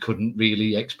 that he couldn't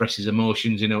really express his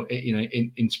emotions.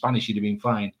 In Spanish he'd have been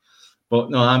fine, but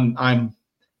no, I'm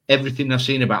everything I've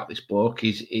seen about this bloke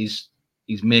is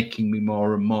making me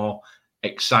more and more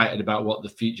excited about what the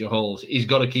future holds. He's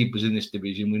got to keep us in this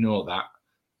division, we know that.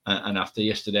 And after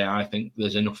yesterday, I think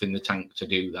there's enough in the tank to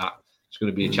do that. It's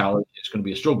going to be a challenge. It's going to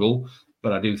be a struggle,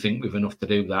 but I do think we've enough to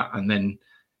do that. And then,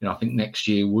 I think next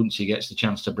year, once he gets the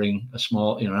chance to bring a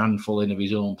small, an handful in of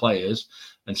his own players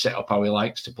and set up how he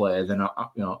likes to play, then I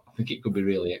think it could be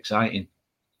really exciting.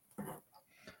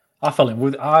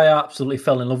 I absolutely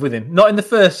fell in love with him. Not in the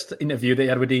first interview that he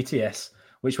had with DTS,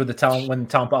 which was when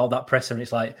Town put out that presser, and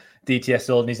it's like DTS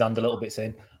holding his hand a little bit,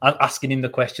 saying, I'm asking him the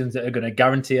questions that are going to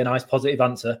guarantee a nice positive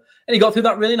answer. And he got through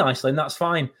that really nicely, and that's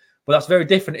fine. But that's very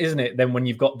different, isn't it, than when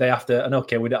you've got day after, and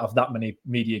okay, we don't have that many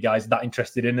media guys that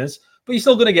interested in us, but you're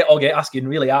still going to get asking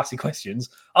really arsey questions.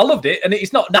 I loved it, and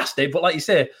it's not nasty, but like you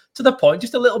say, to the point,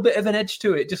 just a little bit of an edge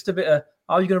to it, just a bit of,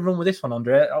 how are you going to run with this one,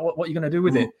 Andre? What are you going to do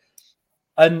with it?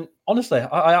 And honestly,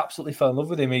 I absolutely fell in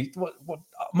love with him.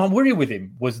 My worry with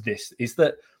him is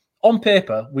that on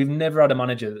paper, we've never had a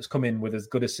manager that's come in with as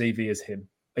good a CV as him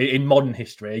in modern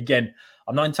history. Again,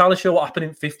 I'm not entirely sure what happened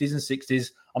in 50s and 60s.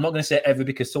 I'm not going to say ever,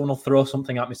 because someone will throw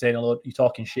something at me saying, hello, you're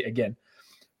talking shit again.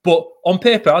 But on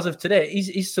paper, as of today,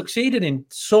 he's succeeded in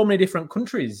so many different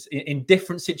countries, in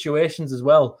different situations as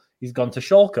well. He's gone to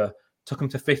Schalke, took him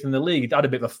to 5th in the league. Had a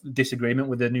bit of a disagreement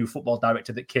with the new football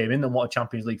director that came in and wanted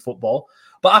Champions League football.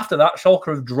 But after that, Schalke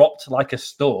have dropped like a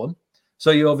stone.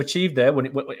 So he overachieved there.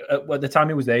 At the time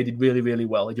he was there, he did really, really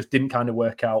well. It just didn't kind of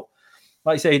work out.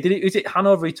 Like I say, is it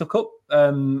Hanover he took up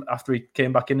after he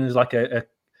came back in as like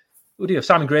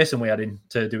Simon Grayson we had in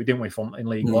to do it, didn't we, in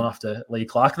League One after Lee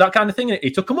Clark? That kind of thing.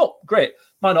 He took him up. Great.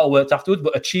 Might not have worked afterwards,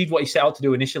 but achieved what he set out to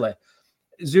do initially.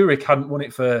 Zurich hadn't won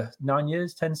it for 9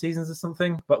 years, 10 seasons or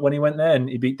something. But when he went there and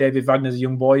he beat David Wagner's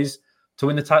young boys to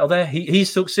win the title there,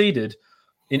 he's succeeded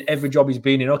in every job he's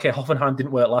been in. Okay, Hoffenheim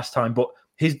didn't work last time, but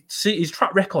his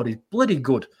track record is bloody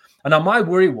good. And now my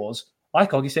worry was,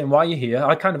 like Oggy saying, why are you here?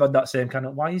 I kind of had that same kind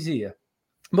of, why is he here?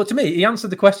 But to me, he answered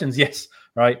the questions, yes,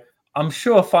 right? I'm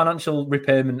sure financial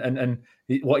repayment and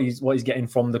what he's getting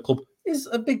from the club is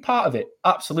a big part of it,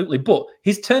 absolutely. But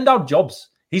he's turned down jobs.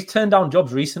 He's turned down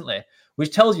jobs recently,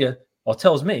 which tells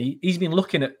me he's been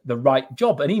looking at the right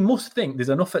job, and he must think there's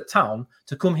enough at Town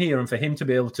to come here and for him to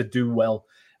be able to do well.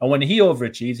 And when he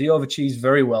overachieves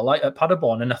very well, like at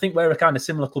Paderborn. And I think we're a kind of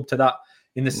similar club to that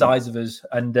in the size of us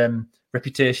and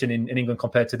reputation in England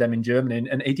compared to them in Germany.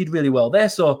 And he did really well there.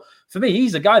 So for me,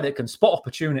 he's a guy that can spot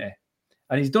opportunity.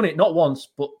 And he's done it not once,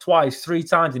 but twice, 3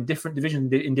 times in different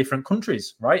divisions in different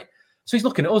countries, right? So he's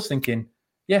looking at us thinking,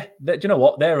 yeah, do you know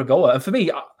what? They're a goer. And for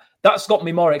me, that's got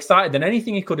me more excited than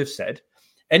anything he could have said.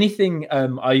 Anything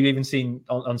I've even seen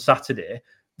on Saturday,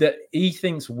 that he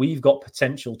thinks we've got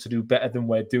potential to do better than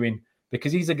we're doing,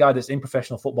 because he's a guy that's in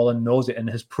professional football and knows it and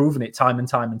has proven it time and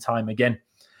time and time again.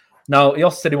 Now, he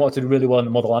also said he wanted to do really well in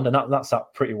the motherland, and that's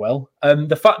that pretty well.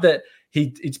 The fact that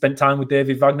he'd spent time with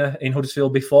David Wagner in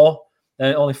Huddersfield before,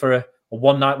 only for a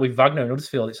one night with Wagner in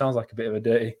Huddersfield, it sounds like a bit of a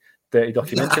dirty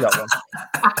documentary, that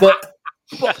one.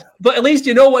 But at least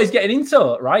you know what he's getting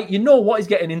into, right? You know what he's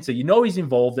getting into. You know he's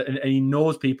involved, and he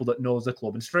knows people that knows the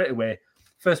club. And straight away,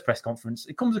 first press conference,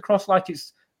 it comes across like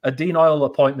it's a Dean Oil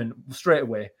appointment straight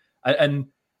away. And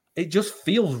it just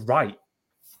feels right.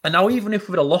 And now, even if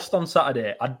we'd have lost on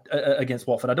Saturday against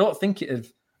Watford, I don't think it have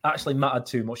actually mattered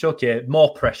too much. Okay,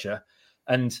 more pressure.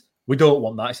 And we don't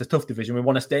want that. It's a tough division. We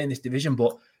want to stay in this division.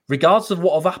 But regardless of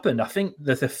what have happened, I think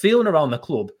there's a feeling around the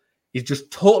club is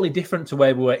just totally different to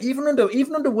where we were, even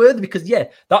under Worthy, because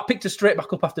that picked us straight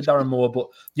back up after Darren Moore, but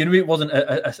you know it wasn't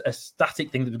a static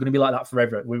thing that was going to be like that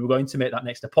forever. We were going to make that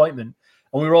next appointment,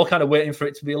 and we were all kind of waiting for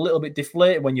it to be a little bit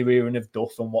deflated when you're hearing of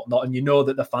Duff and whatnot, and you know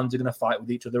that the fans are going to fight with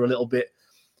each other a little bit.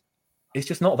 It's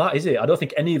just not that, is it? I don't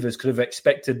think any of us could have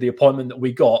expected the appointment that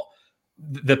we got,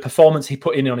 the performance he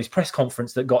put in on his press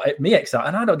conference that got me excited,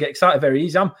 and I don't get excited very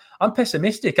easy. I'm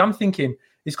pessimistic. I'm thinking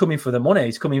he's coming for the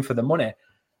money.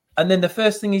 And then the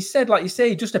first thing he said, like you say,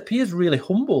 he just appears really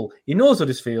humble. He knows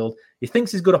Huddersfield. He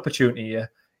thinks he's good opportunity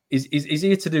here. He's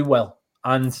here to do well.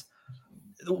 And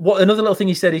what another little thing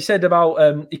he said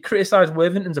about he criticised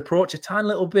Worthington's approach a tiny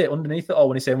little bit underneath it all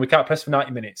when he's saying we can't press for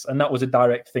 90 minutes. And that was a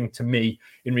direct thing to me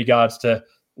in regards to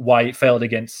why it failed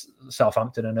against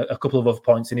Southampton and a couple of other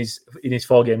points in his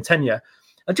 4-game tenure.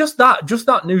 And just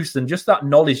that nuisance and just that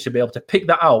knowledge to be able to pick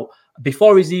that out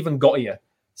before he's even got here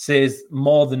says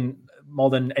more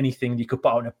than anything you could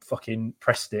put out in a fucking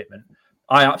press statement.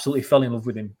 I absolutely fell in love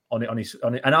with him on it,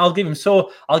 and I'll give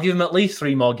him at least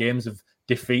 3 more games of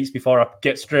defeats before I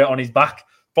get straight on his back,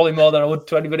 probably more than I would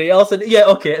to anybody else. And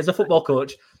as a football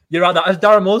coach, you're right that as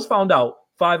Darren Moore's found out,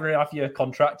 5.5-year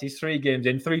contract, he's 3 games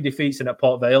in, 3 defeats in at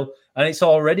Port Vale, and it's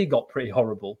already got pretty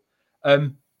horrible.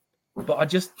 But I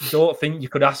just don't think you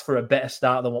could ask for a better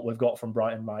start than what we've got from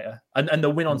Brighton Writer. And the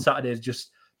win on Saturday is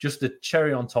just the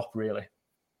cherry on top, really.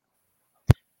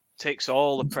 Takes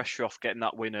all the pressure off getting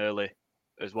that win early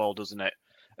as well, doesn't it?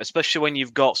 Especially when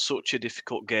you've got such a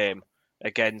difficult game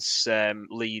against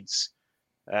Leeds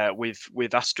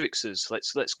with asterisks.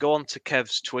 Let's go on to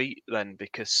Kev's tweet then,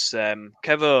 because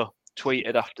Kevo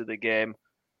tweeted after the game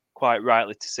quite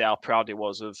rightly to say how proud he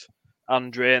was of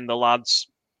Andre and the lads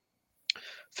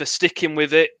for sticking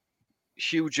with it.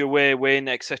 Huge away win,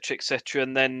 etc., etc.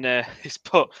 And then he's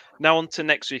put now on to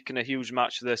next week in a huge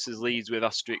match versus Leeds with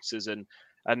asterisks and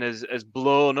has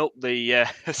blown up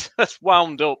has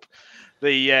wound up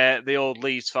the old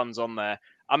Leeds fans on there.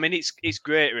 I mean, it's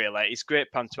great, really. It's great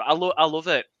banter. I love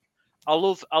it. I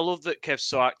love that Kev's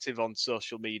so active on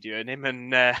social media, and him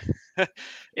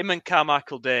and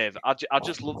Carmichael Dave. I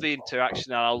just love the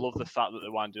interaction, and I love the fact that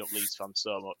they're winding up Leeds fans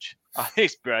so much.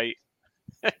 It's great.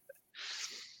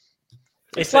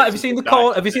 It's like, have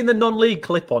you seen the non-league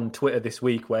clip on Twitter this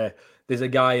week where there's a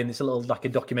guy and it's a little like a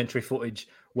documentary footage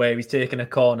where he's taking a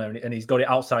corner and he's got it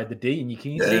outside the D, and you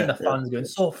can see the fans going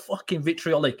so fucking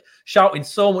vitriolic, shouting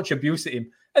so much abuse at him.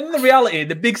 And in the reality,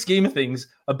 the big scheme of things,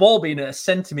 a ball being a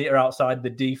centimetre outside the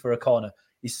D for a corner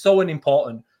is so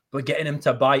unimportant, but getting him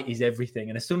to bite is everything.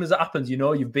 And as soon as that happens, you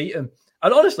know you've beat him.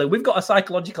 And honestly, we've got a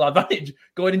psychological advantage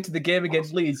going into the game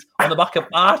against Leeds on the back of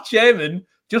our chairman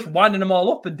just winding them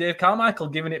all up, and Dave Carmichael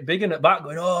giving it big in at back,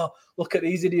 going, "Oh, look at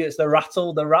these idiots! They're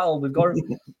rattled. We've got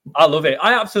it." I love it.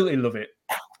 I absolutely love it.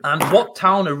 And what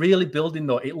Town are really building,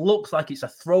 though, it looks like it's a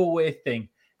throwaway thing.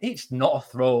 It's not a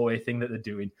throwaway thing that they're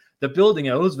doing. They're building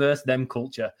a us versus them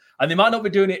culture, and they might not be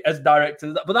doing it as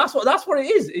directors, but that's what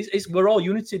it is. It's we're all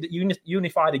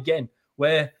unified again.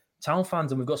 We're Town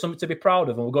fans, and we've got something to be proud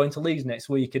of, and we're going to Leeds next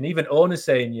week. And even owners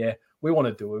saying, "Yeah, we want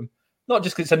to do them." Not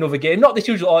just because it's another game, not this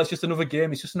usual, it's just another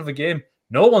game, it's just another game.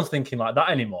 No one's thinking like that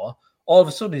anymore. All of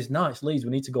a sudden, it's Leeds,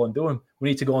 we need to go and do them. We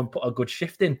need to go and put a good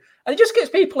shift in. And it just gets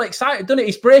people excited, doesn't it?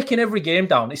 It's breaking every game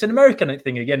down. It's an American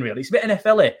thing again, really. It's a bit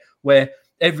NFL-y, where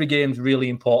every game's really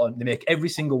important. They make every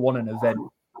single one an event.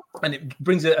 And it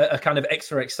brings a kind of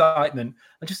extra excitement.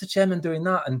 And just the chairman doing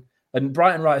that, and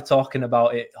Brighton Wright talking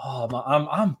about it. Oh,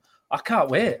 man, I can't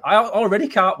wait. I already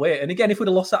can't wait. And again, if we'd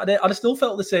have lost Saturday, I'd have still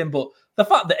felt the same. But the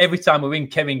fact that every time we win,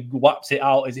 Kevin whaps it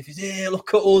out as if he's, "Hey,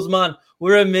 look at us, man.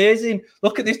 We're amazing.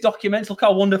 Look at this document. Look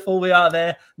how wonderful we are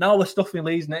there. Now we're stuffing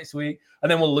Leeds next week." And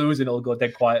then we'll lose and it'll go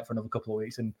dead quiet for another couple of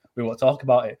weeks and we won't talk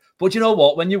about it. But you know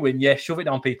what? When you win, shove it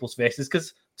down people's faces.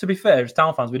 Because to be fair, as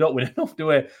Town fans, we don't win enough, do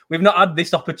we? We've not had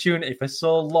this opportunity for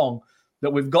so long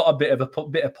that we've got a bit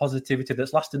of positivity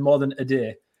that's lasted more than a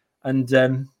day. And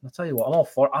I'll tell you what,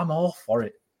 I'm all for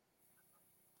it.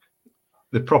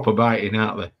 They're proper biting,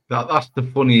 aren't they? That's the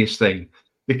funniest thing.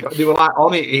 Because they were like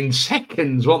on it in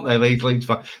seconds, weren't they, Leeds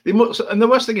fans? They must, and the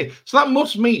worst thing is, so that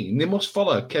must mean they must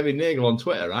follow Kevin Nagle on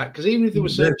Twitter, right? Because even if they were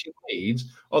searching Leeds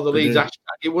or the Leeds hashtag,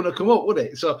 it wouldn't have come up, would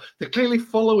it? So they're clearly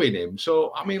following him.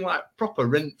 So, I mean, like, proper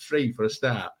rent-free for a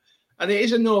start. And it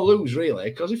is a no-lose, really,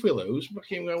 because if we lose,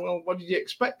 well, what did you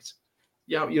expect?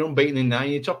 Yeah, you're unbeaten in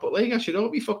 9, you're top of the league. I should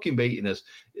hope you're fucking beating us.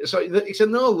 So it's a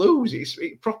no-lose. It's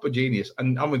proper genius.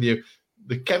 And I'm with you.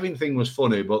 The Kevin thing was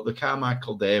funny, but the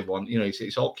Carmichael Dave one,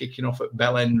 it's all kicking off at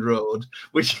Bell End Road,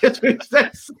 which set them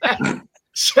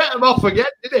off again,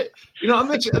 did it? And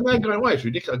they're going, well, it's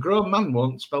ridiculous. A grown man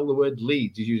won't spell the word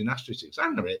Leeds. He's using asterisks. I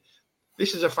know it.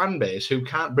 This is a fan base who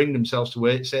can't bring themselves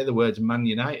to say the words Man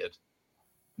United.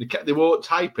 They won't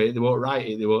type it, they won't write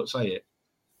it, they won't say it.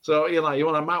 So might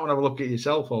want to have a look at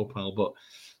yourself, old pal. But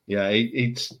yeah,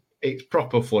 it's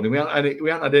proper funny. We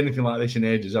haven't had anything like this in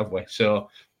ages, have we? So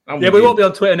we won't be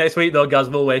on Twitter next week though, Gaz.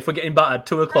 Will we? If we're getting battered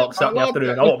 2:00 Saturday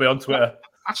afternoon, I won't be on Twitter.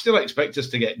 I still expect us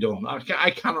to get done. I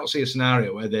cannot see a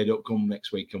scenario where they don't come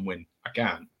next week and win. I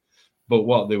can't. But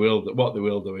what they will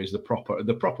do is the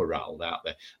proper rattled out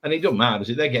there, and it doesn't matter, does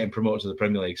it? They're getting promoted to the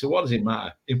Premier League, so what does it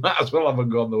matter? You might as well have them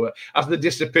gone the way after they're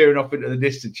disappearing off into the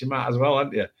distance. You might as well,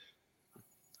 haven't you?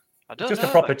 I don't Just know,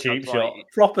 a proper cheap shot.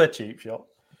 Proper cheap shot.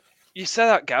 You say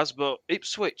that, Gaz, but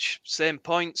Ipswich, same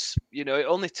points. It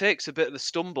only takes a bit of a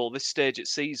stumble this stage of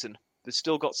season. They've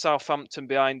still got Southampton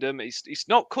behind them. It's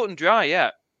not cut and dry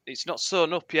yet. It's not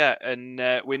sewn up yet, and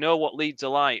we know what Leeds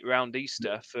are like round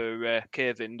Easter for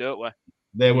Cavan, don't we?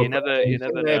 They were. You never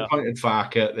They know. appointed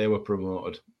Farker. They were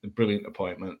promoted. A brilliant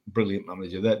appointment. Brilliant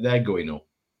manager. They're going up.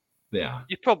 They are.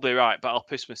 You're probably right, but I'll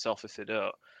piss myself if they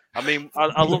don't. I mean,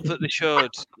 I love that they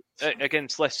showed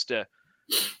against Leicester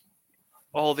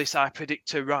all this I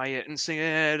predict a riot and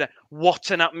singing.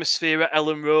 What an atmosphere at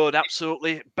Ellen Road!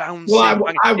 Absolutely bouncing. Well,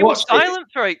 I it was silent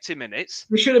for 80 minutes.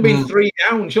 They should have been 3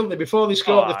 down, shouldn't they? Before they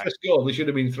scored the first goal, they should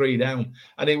have been 3 down,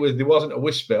 and there wasn't a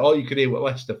whisper. All you could hear were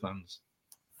Leicester fans.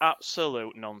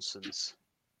 Absolute nonsense.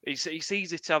 It's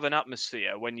easy to have an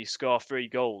atmosphere when you score 3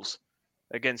 goals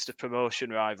against a promotion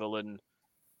rival, and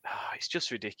it's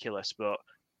just ridiculous. But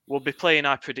we'll be playing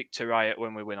I Predict a Riot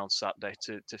when we win on Saturday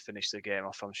to finish the game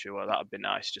off, I'm sure. That would be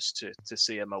nice just to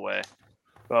see them away.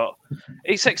 But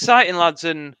it's exciting, lads,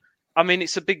 and I mean,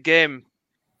 it's a big game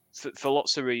for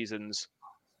lots of reasons.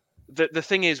 The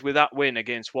thing is, with that win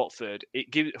against Watford,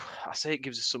 it gives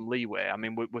us some leeway. I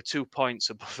mean, we're 2 points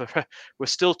above. We're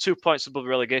still 2 points above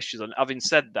relegation. And having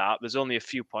said that, there's only a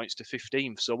few points to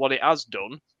 15th. So what it has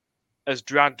done has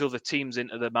dragged other teams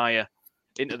into the mire,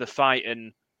 into the fight,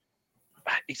 and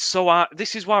it's so hard.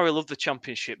 This is why we love the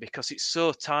Championship, because it's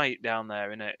so tight down there,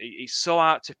 isn't it? It's so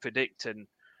hard to predict, and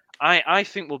I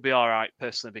think we'll be all right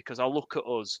personally, because I look at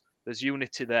us. There's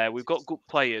unity there. We've got good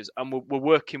players, and we're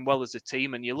working well as a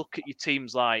team. And you look at your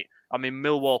teams like, I mean,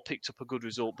 Millwall picked up a good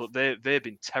result, but they've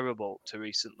been terrible to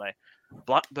recently.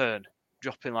 Blackburn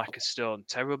dropping like a stone,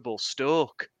 terrible.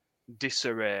 Stoke,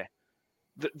 disarray.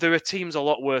 There are teams a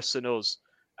lot worse than us.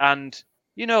 And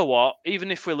you know what? Even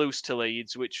if we lose to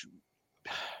Leeds, which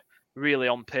really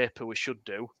on paper we should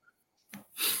do,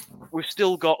 we've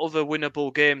still got other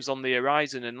winnable games on the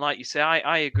horizon. And like you say,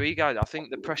 I agree, guys. I think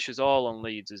the pressure's all on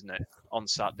Leeds, isn't it, on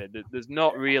Saturday? There's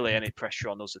not really any pressure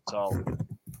on us at all.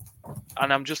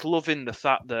 And I'm just loving the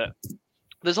fact that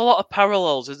there's a lot of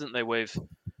parallels, isn't there, with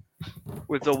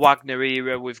the Wagner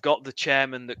era. We've got the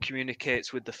chairman that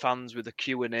communicates with the fans with the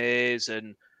Q&As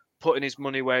and putting his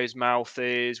money where his mouth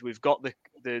is. We've got the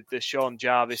Sean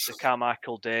Jarvis, the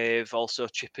Carmichael Dave, also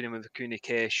chipping in with the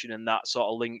communication and that sort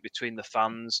of link between the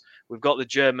fans. We've got the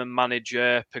German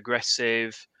manager,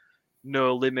 progressive,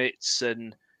 no limits,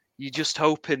 and you're just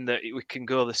hoping that we can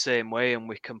go the same way and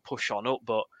we can push on up.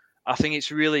 But I think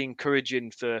it's really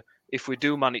encouraging for, if we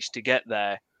do manage to get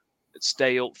there,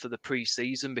 stay up for the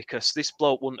pre-season, because this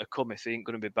bloke wouldn't have come if he ain't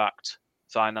going to be backed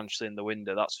financially in the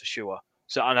window, that's for sure.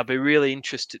 So, and I'd be really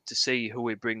interested to see who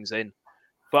he brings in.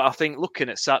 But I think looking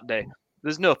at Saturday,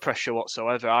 there's no pressure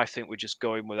whatsoever. I think we're just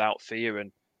going without fear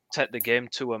and take the game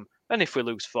to them. And if we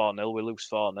lose 4-0, we lose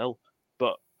 4-0.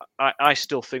 But I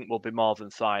still think we'll be more than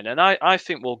fine. And I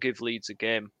think we'll give Leeds a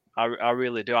game. I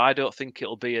really do. I don't think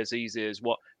it'll be as easy as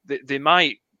what... They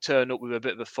might turn up with a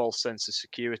bit of a false sense of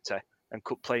security and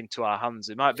could play into our hands.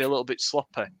 It might be a little bit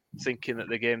sloppy, thinking that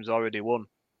the game's already won,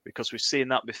 because we've seen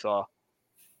that before.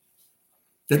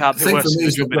 Can't be worse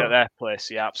than jumping at their place.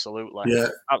 Yeah, absolutely. Yeah,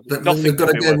 they've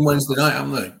got a game Wednesday night,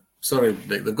 haven't they? Sorry,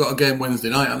 Nick. They've got a game Wednesday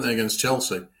night, haven't they, against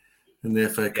Chelsea in the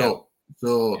FA Cup?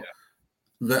 So,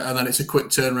 and then it's a quick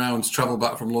turnaround to travel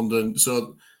back from London.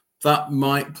 So that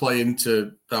might play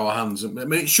into our hands. I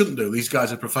mean, it shouldn't do. These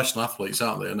guys are professional athletes,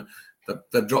 aren't they? And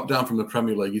they've dropped down from the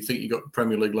Premier League. You think you've got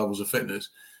Premier League levels of fitness.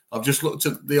 I've just looked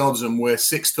at the odds and we're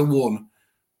 6-1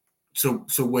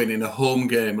 to win in a home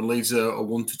game, and Leeds are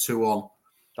 1-2 on.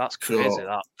 That's crazy.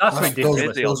 So, that's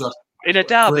ridiculous. In a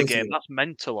derby crazy. game, that's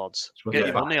mental odds. Get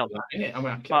your money on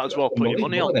that. Might as well put your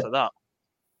money on for that.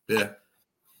 Yeah.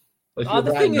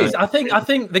 The thing is, I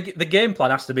think the game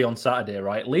plan has to be on Saturday,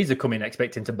 right? Leeds are coming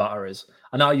expecting to batter us.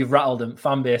 And now you've rattled them.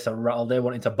 Fan base are rattled. They're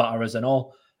wanting to batter us and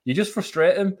all. You just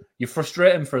frustrate them. You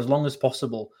frustrate them for as long as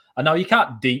possible. And now you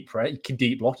can't deep, right? You can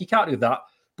deep block. You can't do that.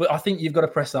 But I think you've got to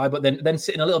press high, but then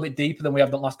sitting a little bit deeper than we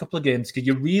have the last couple of games, because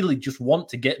you really just want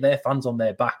to get their fans on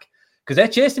their back. because they're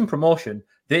chasing promotion.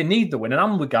 They need the win. And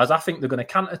I'm with guys. I think they're going to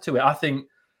canter to it. I think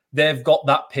they've got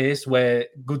that pace where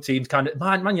good teams kind of...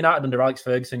 Man United under Alex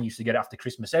Ferguson used to get it after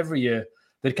Christmas every year.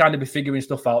 They'd kind of be figuring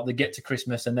stuff out. They get to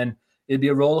Christmas and then it'd be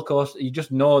a roller coaster. You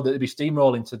just know that it'd be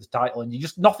steamrolling to the title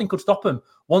and nothing could stop them.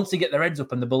 Once they get their heads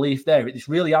up and the belief there, it's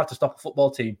really hard to stop a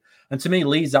football team. And to me,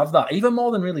 Leeds have that, even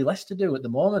more than really Leicester do at the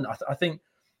moment. I think,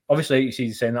 obviously, you see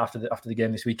he's saying that after the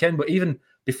game this weekend, but even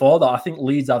before that, I think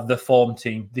Leeds have the form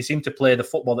team. They seem to play the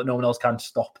football that no one else can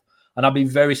stop. And I'd be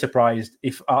very surprised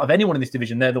if out of anyone in this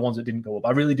division, they're the ones that didn't go up.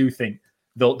 I really do think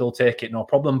they'll take it, no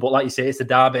problem. But like you say, it's a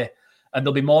derby. And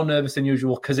they'll be more nervous than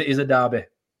usual because it is a derby.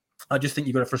 I just think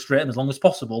you've got to frustrate them as long as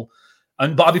possible.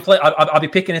 But I'll be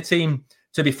picking a team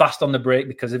to be fast on the break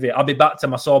because of it. I'll be back to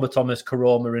my Sorba, Thomas,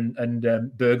 Karoma and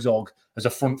Bergzorg as a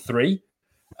front three.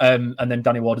 And then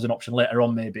Danny Ward as an option later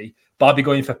on, maybe. But I'll be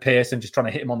going for pace and just trying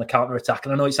to hit him on the counter-attack.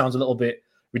 And I know it sounds a little bit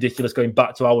ridiculous going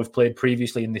back to how we've played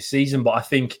previously in this season, but I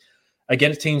think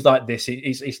against teams like this,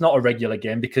 it's not a regular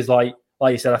game because, like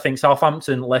you said, I think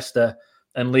Southampton, Leicester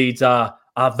and Leeds are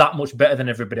that much better than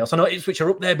everybody else. I know Ipswich are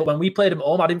up there, but when we played them at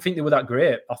home, I didn't think they were that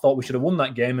great. I thought we should have won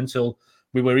that game until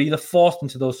we were either forced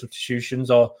into those substitutions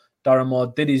or Darren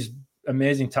Moore did his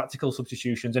amazing tactical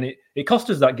substitutions, and it cost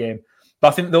us that game. But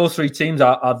I think those three teams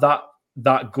are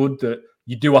that good that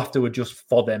you do have to adjust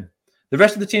for them. The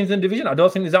rest of the teams in the division, I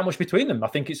don't think there's that much between them. I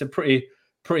think it's a pretty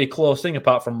close thing,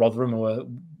 apart from Rotherham, who are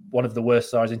one of the worst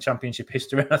sides in Championship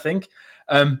history, I think.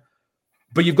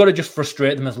 But you've got to just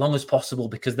frustrate them as long as possible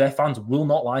because their fans will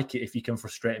not like it if you can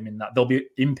frustrate them in that. They'll be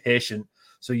impatient.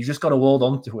 So you just got to hold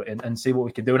on to it and see what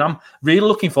we can do. And I'm really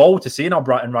looking forward to seeing how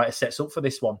Brighton Writer sets up for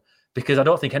this one because I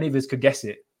don't think any of us could guess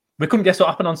it. We couldn't guess what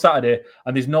happened on Saturday,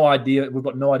 and there's no idea. We've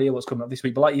got no idea what's coming up this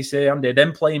week. But like you say, Andy,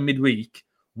 them playing midweek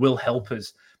will help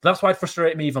us. But that's why I'd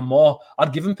frustrate me even more.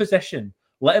 I'd give them possession,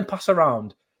 let them pass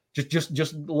around,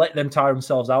 just let them tire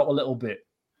themselves out a little bit,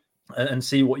 and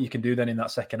see what you can do then in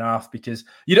that second half. Because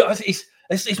you know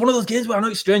it's one of those games where I know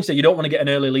it's strange that you don't want to get an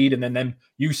early lead and then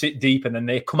you sit deep and then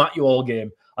they come at you all game.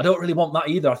 I don't really want that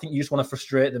either. I think you just want to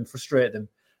frustrate them,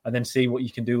 and then see what you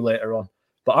can do later on.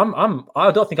 But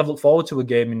I don't think I've looked forward to a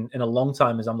game in a long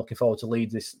time as I'm looking forward to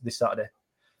Leeds this Saturday.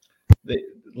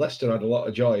 Leicester had a lot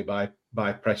of joy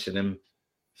by pressing him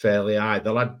fairly high.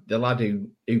 The lad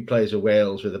who plays for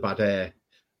Wales with the bad hair,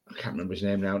 I can't remember his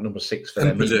name now, number 6 for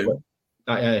them.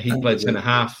 He played centre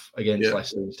half against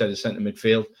Leicester instead of centre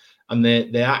midfield, and they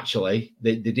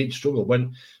did struggle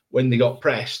when they got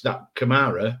pressed. That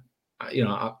Kamara,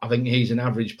 I think he's an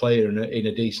average player in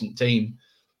a decent team.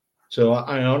 So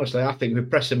I honestly think we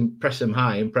press him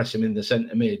high and press him in the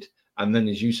centre mid, and then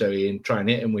as you say, Ian, try and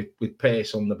hit him with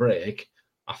pace on the break.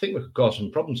 I think we could cause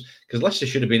some problems because Leicester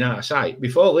should have been out of sight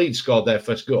before Leeds scored their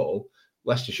first goal.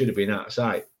 Leicester should have been out of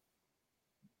sight.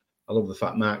 I love the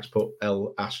fact Mark's put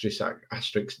L asterisk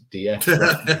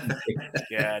DF.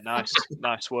 Yeah,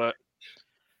 nice work.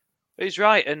 He's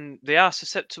right, and they are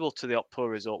susceptible to the poor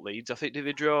result. Leeds, I think, did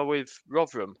they draw with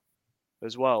Rotherham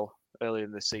as well early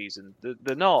in the season?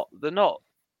 They're not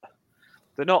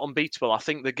unbeatable. I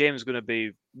think the game's going to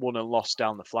be won and lost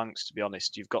down the flanks. To be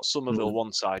honest, you've got Somerville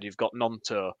one side, you've got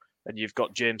Nonto, and you've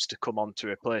got James to come on to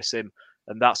replace him,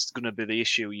 and that's going to be the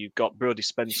issue. You've got Brodie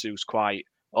Spence, who's quite,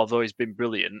 although he's been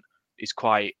brilliant, he's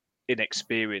quite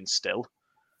inexperienced still.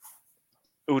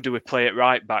 Who do we play at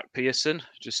right back? Pearson?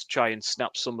 Just try and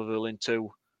snap Somerville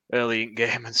into early in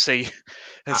game and see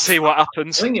what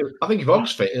happens. I think if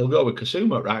Ogg's fit, he'll go with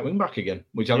Kasuma at right wing back again,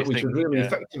 which was really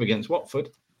effective against Watford.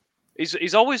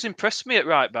 He's always impressed me at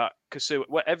right back,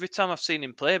 Kasuma. Every time I've seen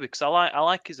him play, because I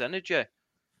like his energy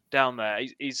down there.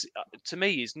 He's to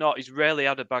me, he's rarely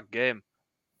had a bad game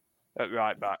at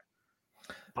right back.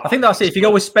 I think that's it. If you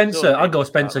go with Spencer, I'd go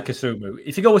Spencer Kasumu.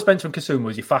 If you go with Spencer and Kasumu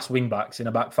as your fast wing backs in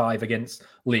a back five against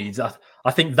Leeds,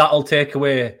 I think that'll take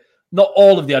away not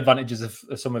all of the advantages of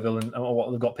Somerville and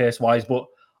what they've got pace wise, but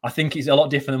I think it's a lot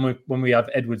different than when we have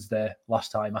Edwards there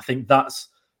last time. I think that's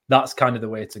kind of the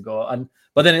way to go.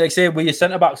 But then, like I say, with your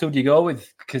centre backs, who do you go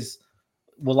with? Because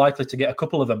we're likely to get a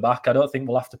couple of them back. I don't think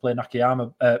we'll have to play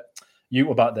Nakayama,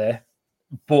 Yuta back there.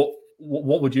 But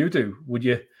what would you do? Would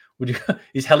you?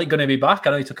 Is Helik going to be back?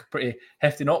 I know he took a pretty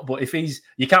hefty knock, but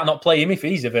you can't not play him if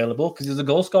he's available because he's a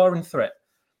goal scoring threat.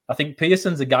 I think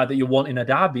Pearson's a guy that you want in a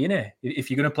derby, isn't he?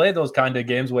 If you're going to play those kind of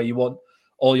games where you want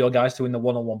all your guys to win the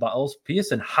one-on-one battles,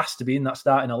 Pearson has to be in that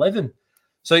starting 11.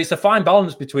 So it's a fine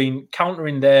balance between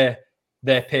countering their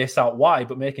pace out wide,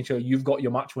 but making sure you've got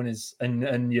your match winners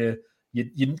and you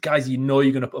guys you're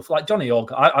going to put, like Johnny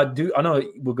Ogg. I know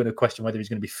we're going to question whether he's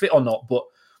going to be fit or not, but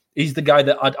he's the guy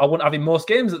that I wouldn't have in most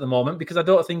games at the moment because I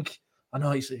don't think I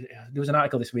know there was an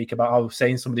article this week about how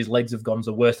saying somebody's legs have gone is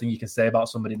the worst thing you can say about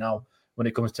somebody now when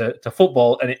it comes to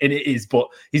football, and it is. But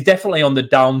he's definitely on the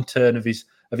downturn of his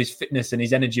fitness and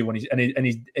his energy and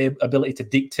his ability to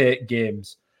dictate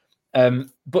games.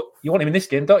 But you want him in this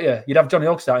game, don't you? You'd have Johnny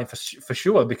Hogg starting for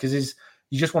sure because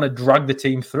you just want to drag the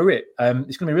team through it.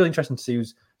 It's going to be really interesting to see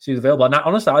who's available. And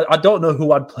honestly, I don't know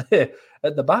who I'd play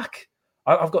at the back.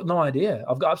 I've got no idea.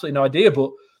 I've got absolutely no idea.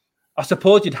 But I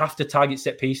suppose you'd have to target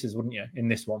set pieces, wouldn't you, in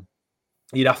this one?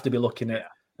 You'd have to be looking at,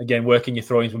 again, working your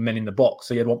throw-ins with men in the box.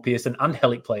 So you'd want Pearson and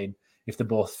Helik playing if they're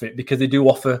both fit because they do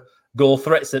offer goal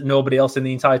threats that nobody else in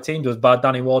the entire team does, bar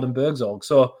Danny Ward and Bergzorg.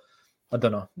 So I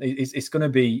don't know. It's going to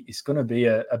be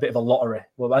a bit of a lottery.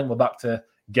 Well, I think we're back to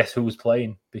guess who's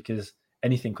playing because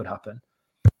anything could happen.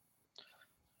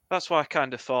 That's why I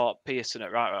kind of thought Pearson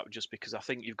at right back, just because I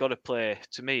think you've got to play.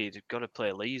 To me, you've got to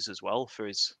play Lees as well for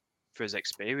his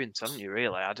experience, haven't you?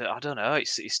 Really, I don't know.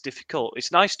 It's difficult.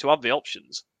 It's nice to have the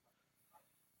options,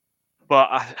 but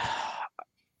I think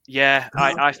you've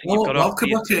got to have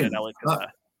Pearson and Helik in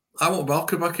there. I want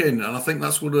Balker back in, and I think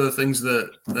that's one of the things that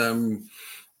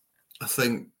I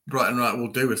think Brighton Wright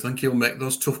will do. I think he'll make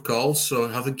those tough calls. So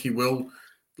I think he will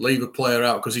leave a player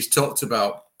out because he's talked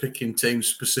about picking teams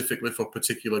specifically for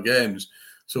particular games.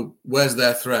 So where's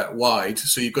their threat? Wide.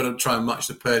 So you've got to try and match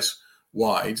the pace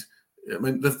wide. I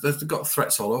mean, they've got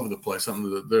threats all over the place,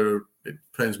 haven't they? They're, it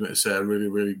pains me to say, a really,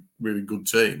 really, really good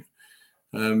team.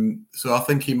 So I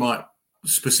think he might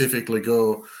specifically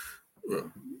go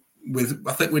with.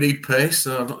 I think we need pace.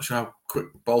 I'm not sure how quick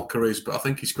Balker is, but I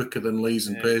think he's quicker than Lees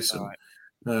and Pearson. Right.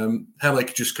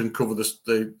 Helik just can cover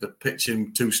the pitch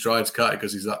in 2 strides, can't he?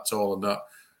 Because he's that tall and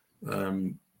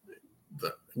that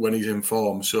when he's in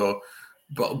form. So,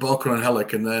 but Balker and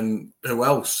Helik, and then who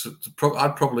else?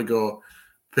 I'd probably go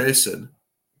Pearson,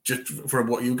 just for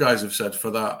what you guys have said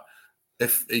for that.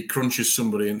 If he crunches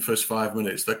somebody in the first 5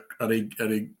 minutes and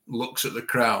he looks at the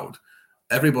crowd,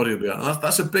 everybody will be on.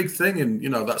 That's a big thing, and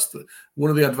that's one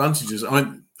of the advantages. I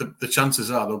mean, the chances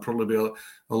are there'll probably be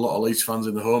a lot of Leeds fans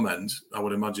in the home end, I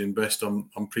would imagine, based on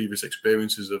previous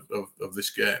experiences of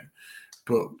this game.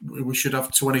 But we should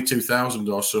have 22,000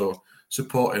 or so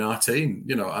supporting our team,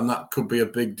 and that could be a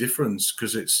big difference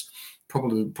because it's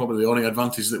probably the only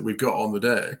advantage that we've got on the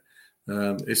day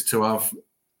is to have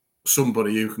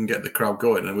somebody who can get the crowd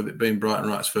going. And with it being Brighton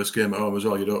Wright's first game at home as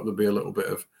well, you'd hope there'd be a little bit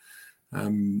of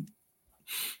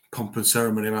pomp and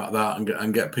ceremony about that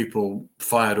and get people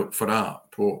fired up for that.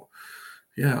 But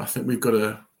yeah, I think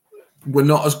we're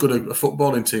not as good a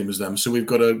footballing team as them, so we've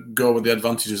got to go with the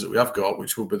advantages that we have got,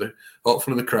 which will be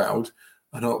hopefully the crowd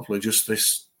and hopefully just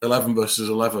this 11 versus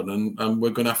 11, and we're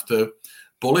going to have to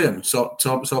bully them. So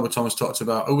Sorba Thomas talked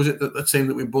about, who was it the team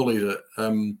that we bullied at?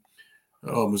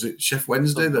 Was it Sheff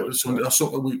Wednesday? That was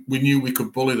something we knew we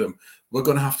could bully them. We're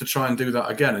going to have to try and do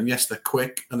that again. And yes, they're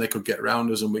quick and they could get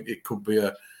round us, and it could be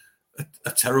a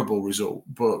terrible result.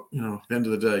 But at the end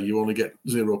of the day, you only get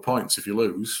 0 points if you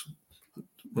lose. It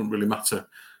won't really matter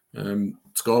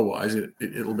score wise.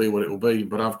 It'll be what it will be.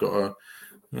 But I've got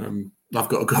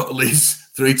to go at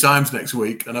least 3 times next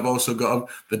week, and I've also got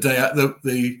the day at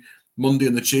the Monday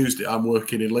and the Tuesday. I'm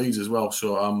working in Leeds as well,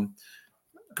 so I'm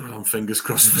fingers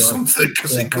crossed for something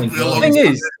because it could be a long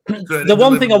thing. The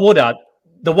one thing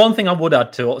I would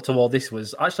add to all this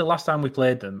was actually last time we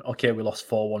played them. Okay, we lost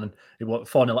 4-1 and it was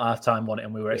 4-0 at half time,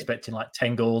 and we were expecting like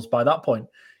 10 goals by that point.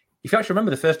 If you actually remember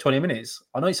the first 20 minutes,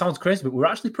 I know it sounds crazy, but we were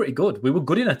actually pretty good. We were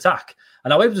good in attack,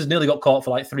 and our just nearly got caught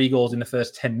for like 3 goals in the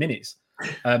first 10 minutes.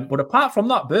 But apart from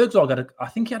that, Bergzorg I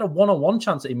think he had a 1-on-1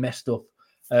 chance that he messed up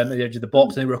at the edge of the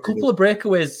box, and there were a couple of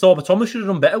breakaways Sorba Thomas should have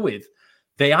done better with.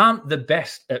 They aren't the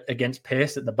best against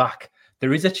pace at the back.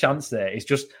 There is a chance there. It's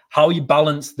just how you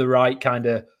balance the right kind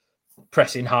of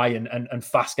pressing high and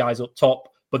fast guys up top,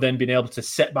 but then being able to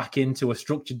set back into a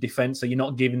structured defence so you're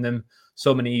not giving them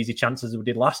so many easy chances as we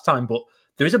did last time. But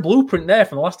there is a blueprint there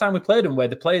from the last time we played them where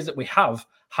the players that we have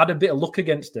had a bit of luck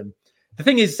against them. The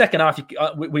thing is, second half, I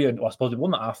suppose we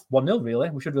won that half 1-0, really.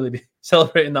 We should really be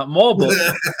celebrating that more, but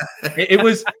it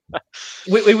was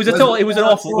an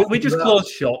awful. We just closed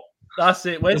shop. That's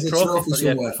it. Where's the trophy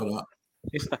somewhere for that?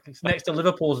 It's next to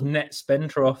Liverpool's net spend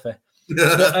trophy.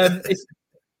 But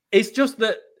it's just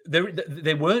that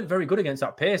they weren't very good against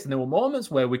that pace, and there were moments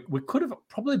where we could have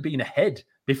probably been ahead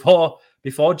before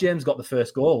James got the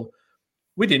first goal.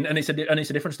 We didn't, and it's a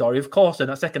different story, of course. In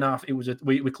that second half, it was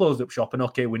we closed up shop, and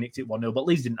okay, we nicked it 1-0, but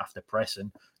Leeds didn't have to press,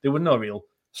 and there was no real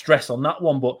stress on that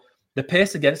one. But the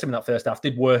pace against him in that first half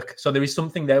did work, so there is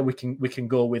something there we can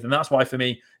go with, and that's why for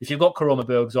me, if you've got Karoma,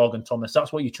 Bergzorg, and Thomas,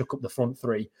 that's what you chuck up the front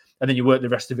 3, and then you work the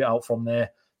rest of it out from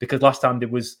there. Because last time there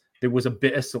was a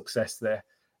bit of success there.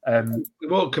 We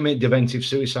won't commit defensive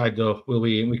suicide, though, will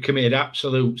we? We committed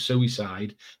absolute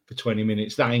suicide for 20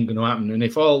 minutes. That ain't going to happen. And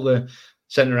if all the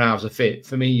centre halves are fit,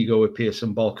 for me, you go with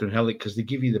Pearson, Balker, and Hellick because they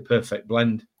give you the perfect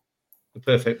blend. The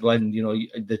perfect blend. You know,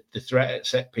 the threat at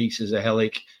set pieces are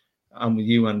Hellick. I'm with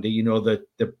you, Andy. You know,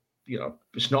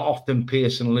 it's not often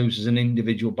Pearson loses an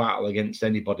individual battle against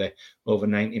anybody over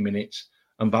 90 minutes,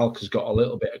 and Balker's got a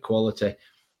little bit of quality.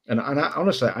 And I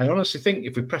honestly think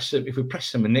if we press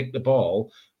them and nick the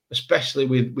ball, especially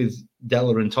with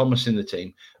Della and Thomas in the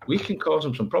team, we can cause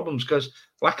them some problems because,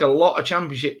 like a lot of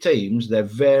Championship teams, they're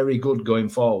very good going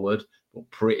forward, but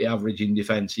pretty average in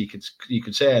defence. You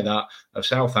could say that of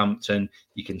Southampton,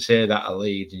 you can say that of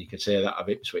Leeds, and you can say that of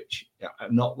Ipswich.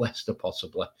 Not Leicester,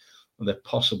 possibly. They're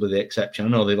possibly the exception. I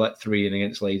know they let 3 in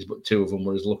against Leeds, but 2 of them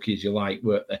were as lucky as you like,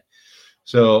 weren't they?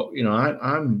 So, you know,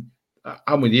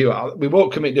 I'm with you. We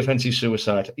won't commit defensive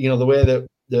suicide. You know, the way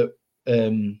that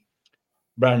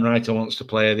Brian Reiter wants to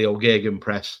play the old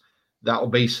gegenpress, that'll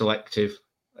be selective.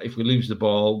 If we lose the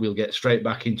ball, we'll get straight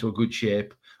back into a good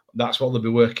shape. That's what they'll be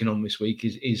working on this week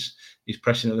is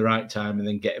pressing at the right time and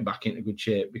then getting back into good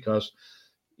shape. Because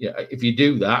if you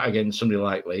do that against somebody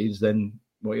like Leeds, then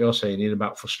what you're saying is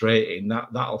about frustrating,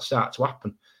 that'll start to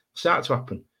happen.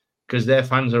 Because their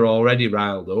fans are already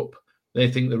riled up. They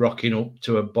think they're rocking up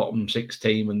to a bottom 6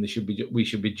 team and we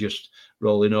should be just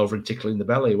rolling over and tickling the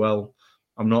belly. Well,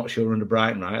 I'm not sure under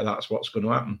Brighton, right? That's what's going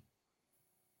to happen.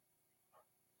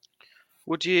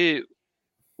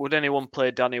 Would anyone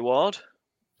play Danny Ward?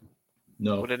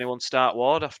 No. Would anyone start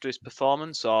Ward after his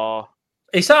performance? Or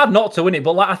it's hard not to win it,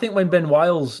 but I think when Ben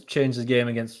Wiles changed the game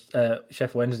against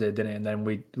Sheffield Wednesday, didn't he? And then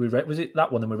we was it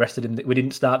that one? And we rested him. We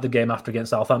didn't start the game after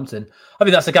against Southampton. I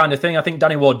mean, that's the kind of thing. I think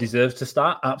Danny Ward deserves to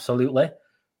start, absolutely,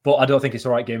 but I don't think it's the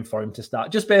right game for him to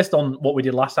start, just based on what we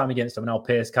did last time against them and how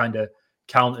Pace kind of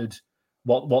countered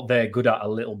what they're good at a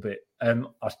little bit.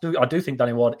 I do think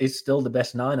Danny Ward is still the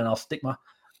best 9, and I'll stick my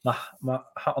hat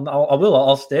on that.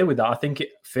 I'll stay with that. I think it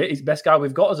fit. He's the best guy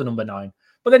we've got as a number 9.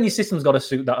 But then your system's got to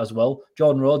suit that as well.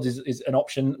 Jordan Rhodes is an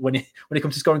option when it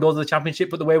comes to scoring goals in the Championship,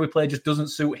 but the way we play just doesn't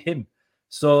suit him.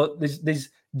 So there's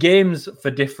games for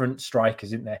different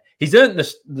strikers, isn't there? He's earned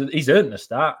the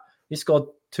start. He scored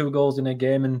 2 goals in a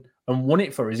game and won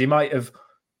it for us. He might have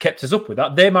kept us up with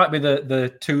that. They might be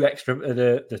the 2 extra,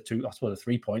 the 2, I suppose, the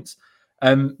 3 points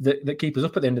that keep us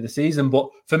up at the end of the season. But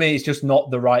for me, it's just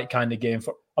not the right kind of game.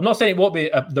 I'm not saying it won't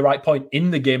be the right point in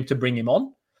the game to bring him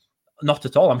on. Not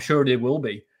at all. I'm sure they will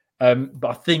be. But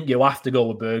I think you'll have to go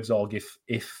with Bergzorg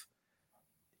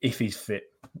if he's fit.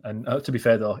 And to be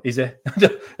fair, though, is he?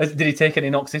 Did he take any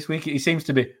knocks this week? He seems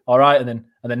to be all right and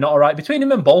then not all right. Between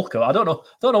him and Bolker, I don't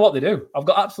know what they do. I've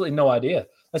got absolutely no idea.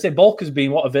 I say Bolker's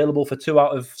been available for 2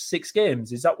 out of 6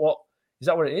 games. Is that what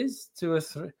it is? 2 or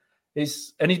 3?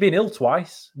 And he's been ill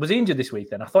twice. Was he injured this week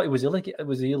then? I thought he was ill again.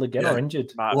 Was he ill again or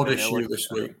injured? Quad issue this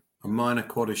week. A minor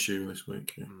quad issue this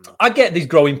week. Yeah. I get these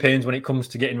growing pains when it comes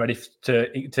to getting ready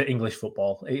to English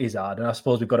football. It is hard, and I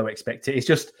suppose we've got to expect it. It's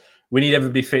just we need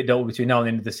everybody fit between now and the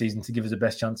end of the season to give us the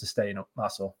best chance of staying up.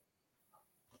 That's all.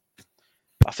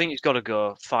 I think he's got to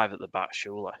go 5 at the back,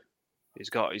 surely. He's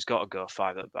got to go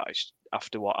 5 at the back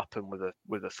after what happened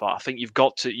with the 4. I think you've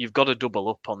got to double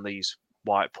up on these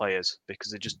white players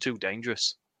because they're just too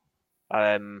dangerous.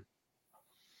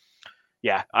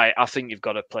 Yeah, I think you've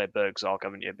got to play Bergzorg,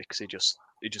 haven't you? Because he just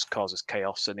causes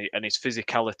chaos and his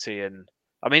physicality, and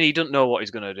I mean he doesn't know what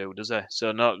he's going to do, does he?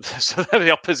 So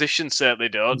the opposition certainly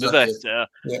don't, do they? So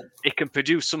he can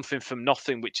produce something from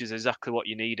nothing, which is exactly what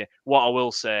you need. What I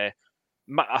will say,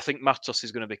 I think Matos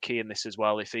is going to be key in this as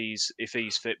well if he's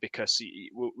fit, because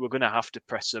we're going to have to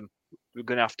press him. We're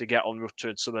going to have to get on Rutter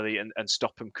and somebody and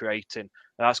stop him creating. And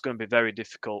that's going to be very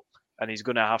difficult, and he's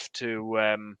going to have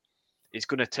to. It's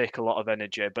going to take a lot of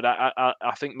energy, but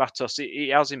I think Matos he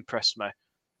has impressed me.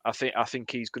 I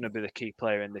think he's going to be the key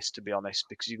player in this, to be honest,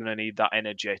 because you're going to need that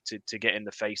energy to get in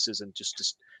the faces and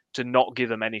just to not give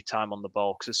them any time on the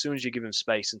ball. Because as soon as you give them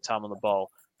space and time on the ball,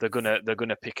 they're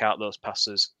gonna pick out those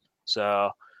passes. So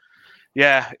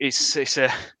yeah, it's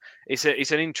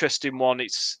an interesting one.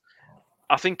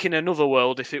 I think in another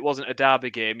world, if it wasn't a derby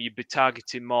game, you'd be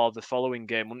targeting more the following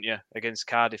game, wouldn't you, against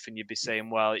Cardiff, and you'd be saying,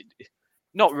 well.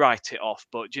 Not write it off,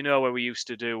 but do you know where we used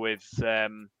to do with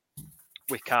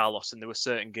Carlos, and there were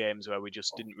certain games where we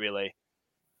just didn't really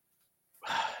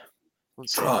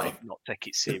try not take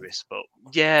it serious, but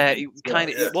yeah, it was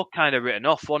kind of written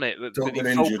off, wasn't it? But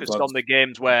it focused on the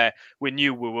games where we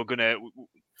knew we'll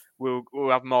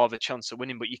have more of a chance of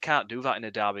winning, but you can't do that in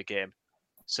a derby game.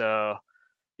 So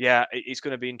yeah, it's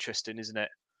going to be interesting, isn't it?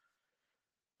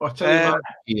 Well, I tell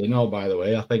you, by the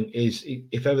way, I think is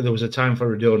if ever there was a time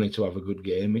for Rudoni to have a good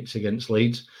game, it's against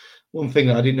Leeds. One thing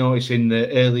that I didn't notice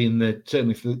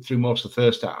certainly through most of the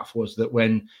first half was that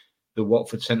when the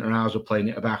Watford centre halves were playing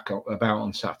it about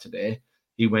on Saturday,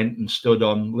 he went and stood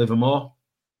on Livermore.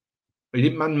 He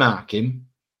didn't man-mark him,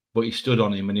 but he stood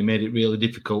on him and he made it really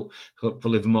difficult for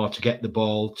Livermore to get the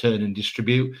ball, turn and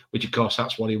distribute, which of course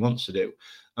that's what he wants to do.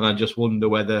 And I just wonder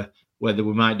whether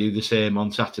we might do the same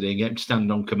on Saturday and get him to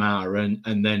stand on Kamara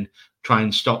and then try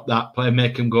and stop that play,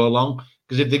 make him go along.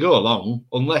 Because if they go along,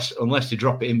 unless they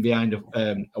drop it in behind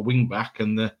a wing back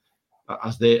and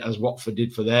as Watford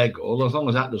did for their goal, as long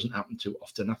as that doesn't happen too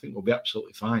often, I think we'll be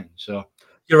absolutely fine. So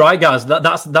you're right, guys.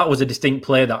 That was a distinct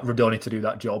play that Rudoni to do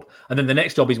that job. And then the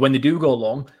next job is when they do go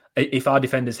long, if our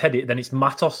defenders head it, then it's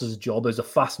Matos's job as a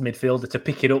fast midfielder to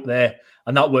pick it up there.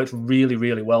 And that worked really,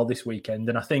 really well this weekend.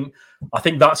 And I think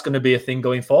that's going to be a thing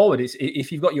going forward. It's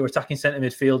if you've got your attacking centre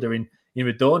midfielder in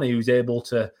Rudoni who's able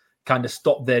to kind of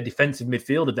stop their defensive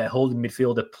midfielder, their holding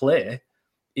midfielder play,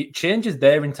 it changes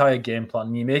their entire game plan.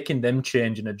 And you're making them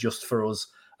change and adjust for us.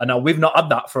 And now we've not had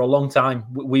that for a long time.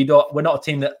 We're not a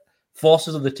team that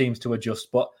forces other teams to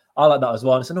adjust, but I like that as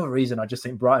well. And it's another reason I just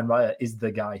think Brighton Raya is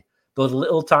the guy. Those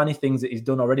little tiny things that he's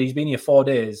done already. He's been here 4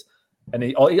 days, and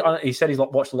he said he's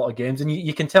watched a lot of games, and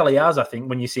you can tell he has. I think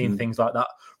when you're seeing things like that,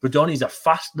 Rudoni's a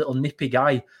fast little nippy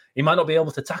guy. He might not be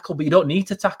able to tackle, but you don't need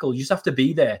to tackle. You just have to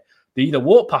be there. They either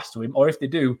walk past to him, or if they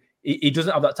do, he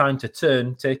doesn't have that time to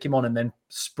turn, take him on, and then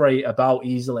spray it about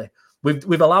easily.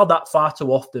 We've allowed that far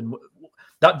too often.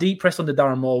 That deep press under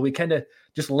Darren Moore, we kind of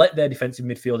just let their defensive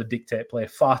midfielder dictate play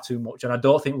far too much. And I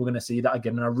don't think we're going to see that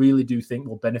again. And I really do think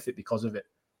we'll benefit because of it.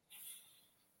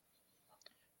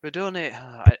 Rudoni,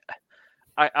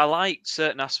 I like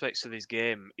certain aspects of his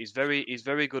game. He's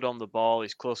very good on the ball.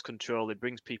 He's close control. He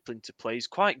brings people into play. He's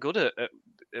quite good at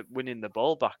winning the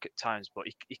ball back at times, but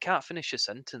he can't finish a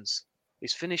sentence.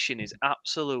 His finishing is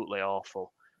absolutely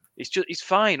awful. He's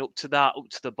fine up to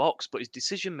the box, but his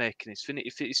decision making is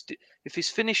if his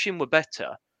finishing were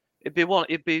better, it'd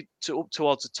be up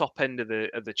towards the top end of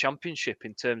the championship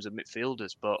in terms of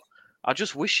midfielders. But I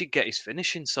just wish he'd get his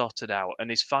finishing sorted out and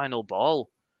his final ball,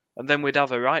 and then we'd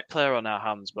have a right player on our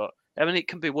hands. But I mean, it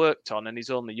can be worked on, and he's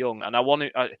only young. And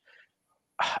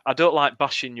I don't like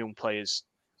bashing young players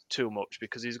too much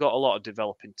because he's got a lot of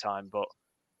developing time, but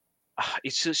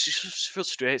it just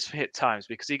frustrates me at times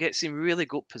because he gets in really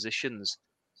good positions,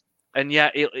 and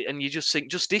you just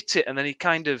think, just hit it, and then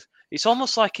it's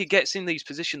almost like he gets in these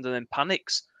positions and then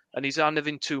panics, and he's kind of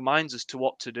in two minds as to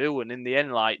what to do. And in the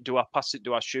end, like, do I pass it?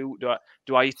 Do I shoot?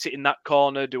 Do I hit it in that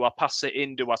corner? Do I pass it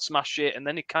in? Do I smash it? And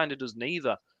then he kind of does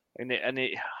neither.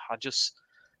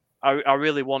 I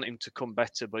really want him to come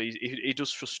better, but he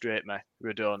does frustrate me,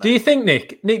 Rudoni. Do you think,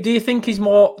 Nick, do you think he's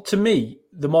more, to me,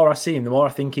 the more I see him, the more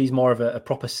I think he's more of a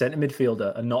proper centre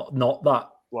midfielder and not that?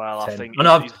 Well, 10. I think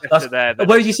he's better there.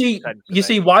 Whereas you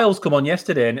see Wiles come on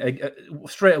yesterday, and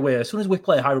straight away, as soon as we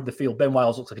play higher up the field, Ben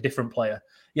Wiles looks like a different player.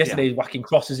 Yesterday, he's whacking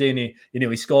crosses in,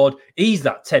 he scored. He's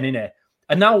that 10, innit?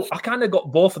 And now I kind of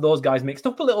got both of those guys mixed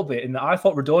up a little bit in that I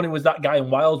thought Rudoni was that guy and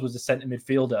Wiles was the centre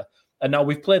midfielder. And now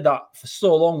we've played that for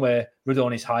so long where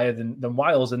Rudoni's higher than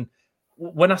Wiles. And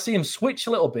when I see him switch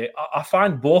a little bit, I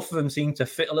find both of them seem to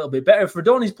fit a little bit better. If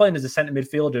Rudoni's playing as a centre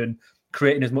midfielder and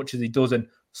creating as much as he does and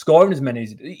scoring as many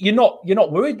as you're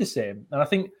not worried the same. And I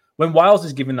think when Wiles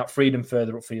is given that freedom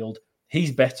further upfield,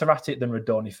 he's better at it than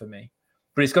Rudoni for me.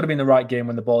 But it's got to be in the right game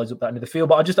when the ball is up that end of the field.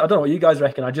 But I don't know what you guys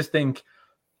reckon. I just think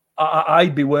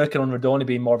I'd be working on Rudoni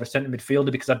being more of a centre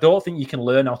midfielder because I don't think you can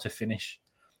learn how to finish.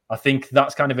 I think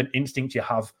that's kind of an instinct you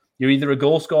have. You're either a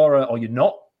goal scorer or you're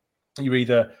not. You're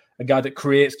either a guy that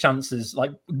creates chances,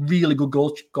 like really good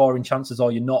goal scoring chances,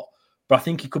 or you're not. But I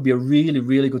think he could be a really,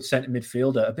 really good centre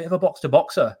midfielder, a bit of a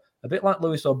box-to-boxer, a bit like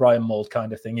Lewis O'Brien mould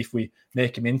kind of thing if we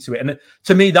make him into it. And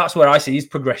to me, that's where I see his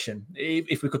progression.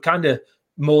 If we could kind of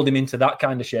mould him into that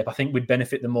kind of shape, I think we'd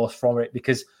benefit the most from it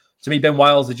because to me, Ben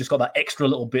Wiles has just got that extra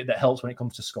little bit that helps when it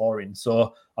comes to scoring.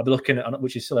 So I'll be looking at,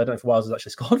 which is still, I don't know if Wiles has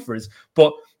actually scored for us,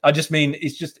 but I just mean,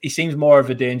 he seems more of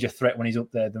a danger threat when he's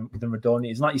up there than Rudoni.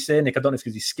 It's like you say, Nick, I don't know if it's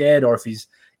because he's scared or if he's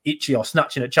itchy or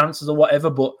snatching at chances or whatever,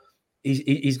 but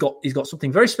he's got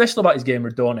something very special about his game,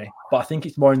 Rudoni. But I think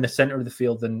it's more in the centre of the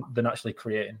field than actually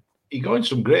creating. He got in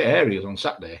some great areas on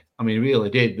Saturday. I mean, he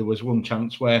really did. There was one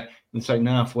chance where in the second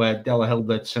half where Della held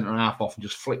the centre half off and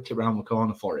just flicked it around the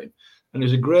corner for him. And it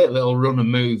was a great little run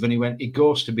and move. And he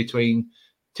ghosted between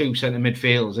two centre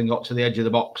midfielders and got to the edge of the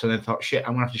box and then thought, shit,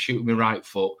 I'm going to have to shoot with my right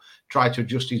foot. Tried to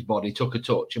adjust his body, took a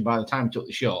touch. And by the time he took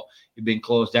the shot, he'd been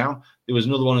closed down. There was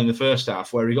another one in the first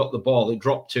half where he got the ball. It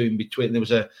dropped to him between. There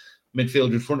was a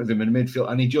midfielder in front of him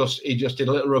and he just did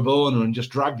a little Rabona and just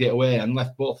dragged it away and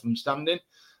left both of them standing.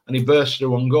 And he burst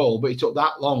through on goal, but he took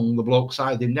that long. The bloke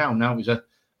sided him down. Now it was a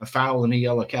foul and a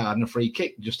yellow card and a free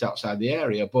kick just outside the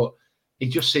area. But he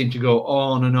just seemed to go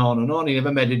on and on and on. He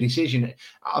never made a decision.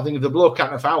 I think if the bloke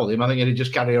hadn't have fouled him, I think he'd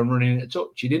just carry on running at a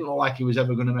touch. He didn't look like he was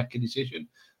ever going to make a decision.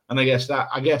 And I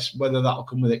guess whether that'll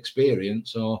come with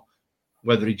experience or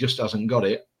whether he just hasn't got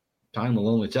it, time will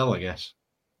only tell, I guess.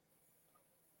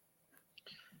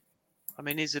 I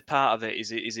mean, is it part of it? Is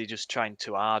he just trying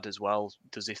too hard as well?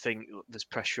 Does he think there's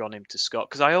pressure on him to score?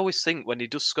 Because I always think when he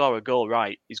does score a goal,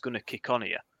 right, he's going to kick on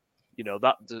here. You know,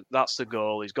 that's the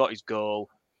goal. He's got his goal,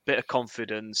 bit of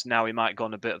confidence. Now he might go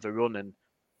on a bit of a run, and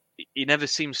he never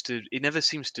seems to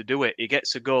do it. He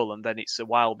gets a goal, and then it's a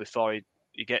while before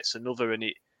he gets another. And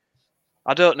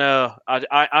I don't know.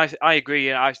 I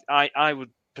agree. I would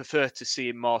prefer to see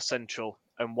him more central,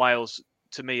 and Wiles,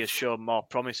 to me, has shown more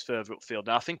promise further upfield. And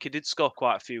I think he did score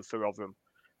quite a few for Rotherham.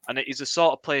 And it is a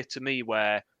sort of player to me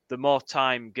where the more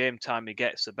game time he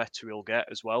gets, the better he'll get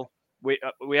as well.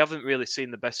 We haven't really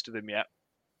seen the best of him yet.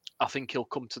 I think he'll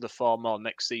come to the fore more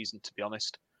next season, to be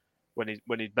honest, when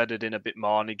he's bedded in a bit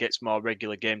more and he gets more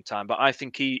regular game time. But I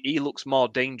think he looks more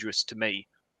dangerous to me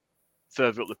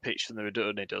further up the pitch than the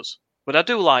Radoni does. But I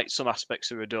do like some aspects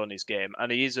of Radoni's game,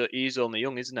 and he's only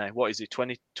young, isn't he? What is he,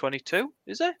 22?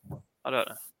 Is he? I don't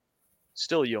know.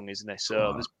 Still young, isn't he?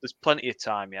 So there's plenty of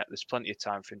time yet. There's plenty of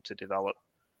time for him to develop.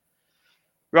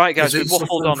 Right, guys, we've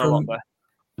waffled on a lot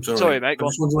there. Sorry, mate. Go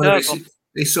on.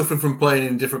 He's suffering from playing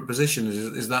in different positions.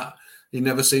 Is that he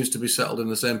never seems to be settled in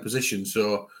the same position?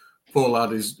 So poor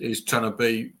lad is trying to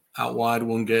be out wide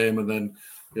one game, and then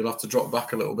he'll have to drop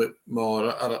back a little bit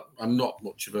more. I'm not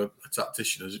much of a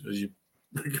tactician, as you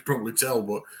can probably tell,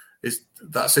 but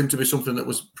that seemed to be something that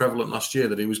was prevalent last year,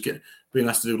 that he was being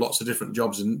asked to do lots of different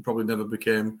jobs and probably never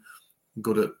became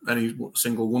good at any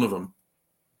single one of them.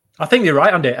 I think you're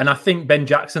right, Andy, and I think Ben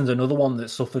Jackson's another one that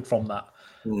suffered from that.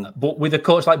 But with a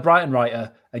coach like Brighton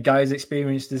Wrighter, a guy as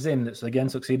experienced as him that's again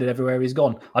succeeded everywhere he's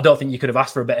gone, I don't think you could have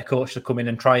asked for a better coach to come in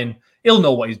and try and he'll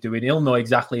know what he's doing. He'll know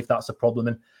exactly if that's a problem.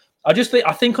 And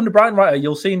I think under Brighton Wrighter,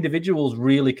 you'll see individuals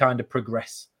really kind of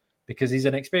progress because he's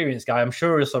an experienced guy. I'm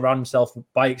sure he'll surround himself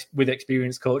with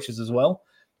experienced coaches as well.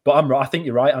 But I think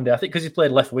you're right, Andy. I think because he's played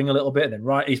left wing a little bit, and then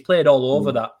right, he's played all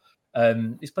over that.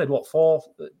 He's played four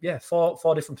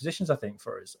different positions, I think,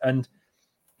 for us. And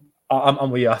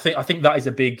I'm with you. I think that is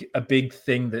a big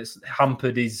thing that's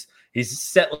hampered his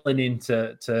settling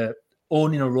into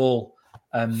owning a role,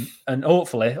 and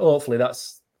hopefully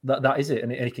that is it,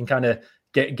 and he can kind of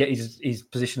get his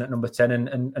position at number 10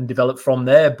 and develop from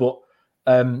there. But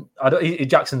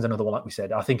Jackson's another one, like we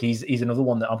said. I think he's another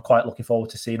one that I'm quite looking forward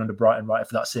to seeing under Brighton Wrighter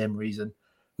for that same reason.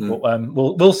 But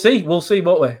we'll see,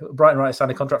 won't we? Brighton Wrighter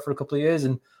signed a contract for a couple of years,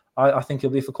 and I think he'll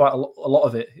be for quite a lot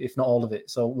of it, if not all of it.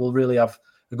 So we'll really have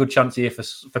a good chance here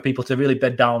for people to really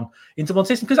bed down into one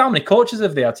system. Because how many coaches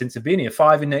have they had since they've been here?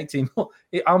 5 in 18.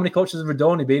 How many coaches have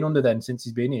Radoni been under then since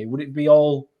he's been here? Would it be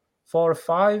all 4 or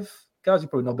 5? Guys, you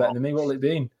probably know better than me. What will it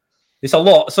be? It's a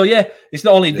lot. So yeah, it's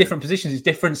not only different positions, it's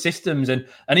different systems. And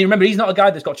you remember, he's not a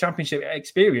guy that's got championship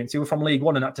experience. He was from League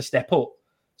One and had to step up.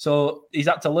 So he's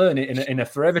had to learn it in a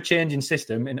forever changing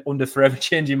system and under forever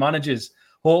changing managers.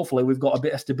 Hopefully, we've got a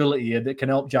bit of stability here that can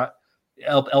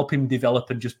help him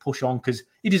develop and just push on, because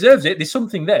he deserves it. There's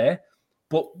something there,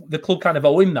 but the club kind of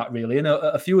owe him that, really. And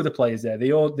a few of the players there,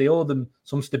 they owe them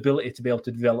some stability to be able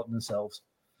to develop themselves.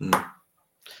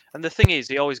 And the thing is,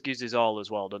 he always gives his all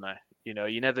as well, doesn't he? You know,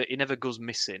 he never goes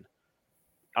missing.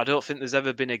 I don't think there's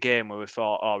ever been a game where we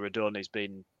thought, oh, Radoni's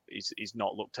he's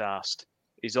not looked arsed.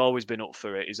 He's always been up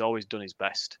for it. He's always done his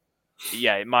best.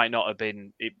 Yeah, it might not have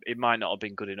been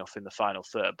good enough in the final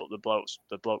third, but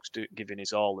the blokes giving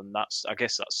his all, and I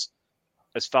guess that's,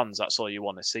 as fans, that's all you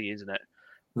want to see, isn't it?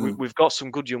 We've got some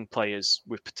good young players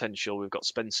with potential. We've got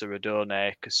Spencer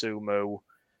Radoni, Kasumu.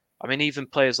 I mean, even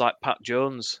players like Pat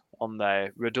Jones on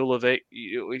there, Radulovic.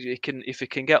 If he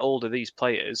can get hold of these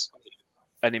players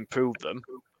and improve them.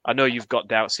 I know you've got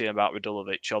doubts here about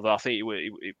Radulovic, although I think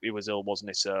he was ill, wasn't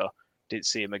he? So didn't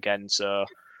see him again. So.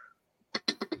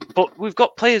 But we've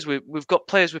got players with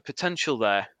potential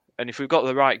there, and if we've got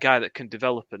the right guy that can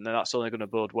develop them, then that's only going to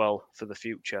bode well for the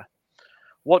future.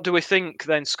 What do we think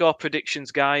then? Score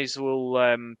predictions, guys. We'll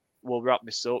wrap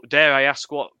this up. Dare I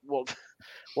ask what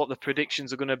the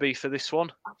predictions are going to be for this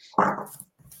one?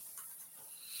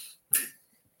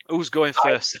 Who's going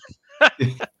first?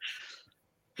 We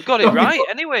got it right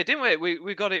anyway, didn't we?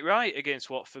 We got it right against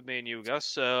Watford, me and you guys.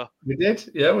 So we did,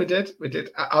 yeah, we did.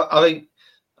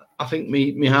 I think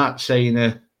me heart's saying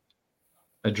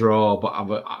a draw,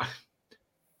 but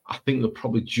I think they'll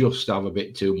probably just have a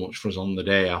bit too much for us on the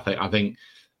day. I think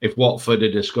if Watford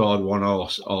had scored one or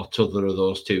t'other of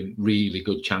those two really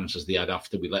good chances they had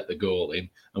after we let the goal in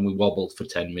and we wobbled for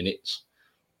 10 minutes,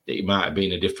 it might have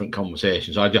been a different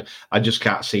conversation. So I just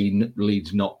can't see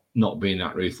Leeds not being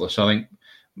that ruthless. I think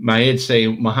my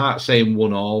heart's saying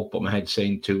 1-1, but my head's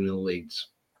saying 2-0 Leeds.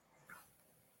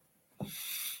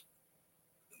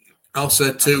 I'll say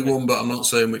 2-1, but I'm not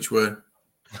saying which way.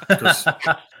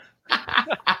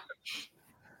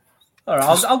 All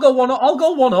right, I'll go 1. I'll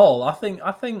go 1-1.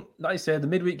 I think, like I say, the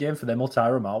midweek game for them will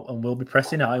tire them out, and we'll be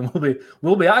pressing high, and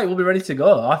we'll be high. We'll be ready to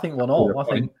go. I think 1-1. I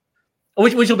think,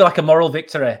 which will be like a moral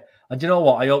victory. And do you know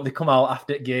what? I hope they come out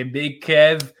after the game, Big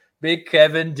Kev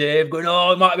and Dave going,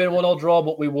 "Oh, it might have been a 1-1 draw,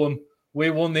 but we won. We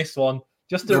won this one."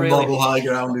 Just a the really model high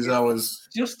ground is ours.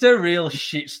 Just a real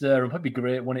shit stir. It'd be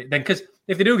great, wouldn't it? Then, because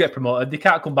if they do get promoted, they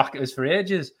can't come back at us for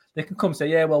ages. They can come and say,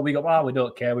 "Yeah, well, we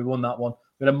don't care. We won that one.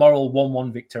 We had a moral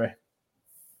 1-1 victory."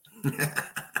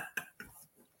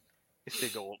 If they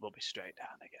go up, they'll be straight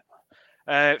down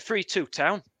again. 3-2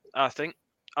 Town. I think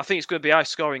it's going to be a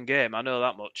high-scoring game. I know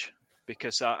that much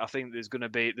because I think there's going to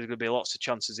be lots of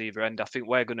chances either end. I think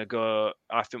we're going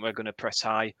to press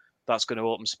high. That's going to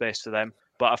open space for them.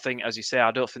 But I think, as you say,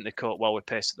 I don't think they cope well with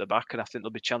pace at the back, and I think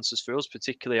there'll be chances for us,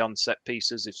 particularly on set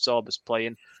pieces if Sorba's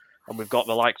playing, and we've got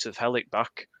the likes of Helik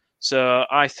back. So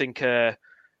I think a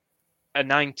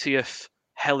 90th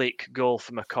Helik goal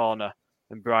from a corner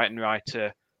and Brighton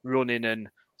Wrighter running and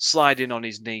sliding on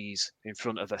his knees in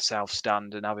front of the south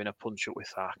stand and having a punch up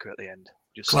with Farker at the end.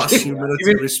 Just class,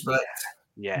 humility, respect.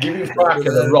 Yeah. Give him Farker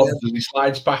the rod as he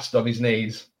slides past on his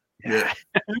knees. Yeah.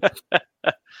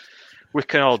 We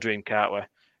can all dream, can't we?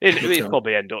 It'll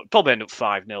probably end up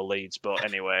 5-0 Leeds, but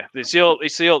anyway, it's the old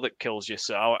that kills you.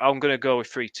 So I'm going to go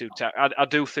with 3-2. I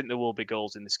do think there will be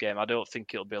goals in this game. I don't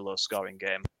think it'll be a low-scoring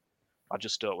game. I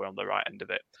just don't. We're on the right end of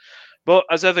it. But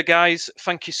as ever, guys,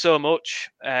 thank you so much.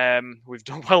 We've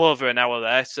done well over an hour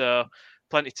there, so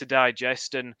plenty to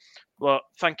digest. And well,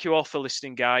 thank you all for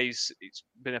listening, guys. It's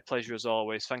been a pleasure as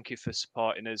always. Thank you for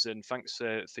supporting us, and thanks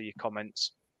for your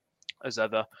comments as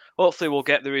ever. Hopefully, we'll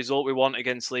get the result we want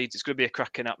against Leeds. It's going to be a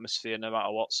cracking atmosphere no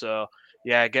matter what. So,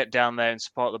 yeah, get down there and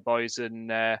support the boys, and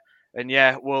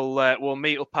yeah, we'll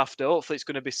meet up after. Hopefully, it's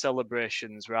going to be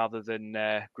celebrations rather than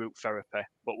group therapy.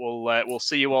 But we'll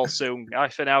see you all soon. Bye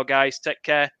for now, guys. Take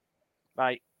care.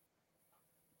 Bye.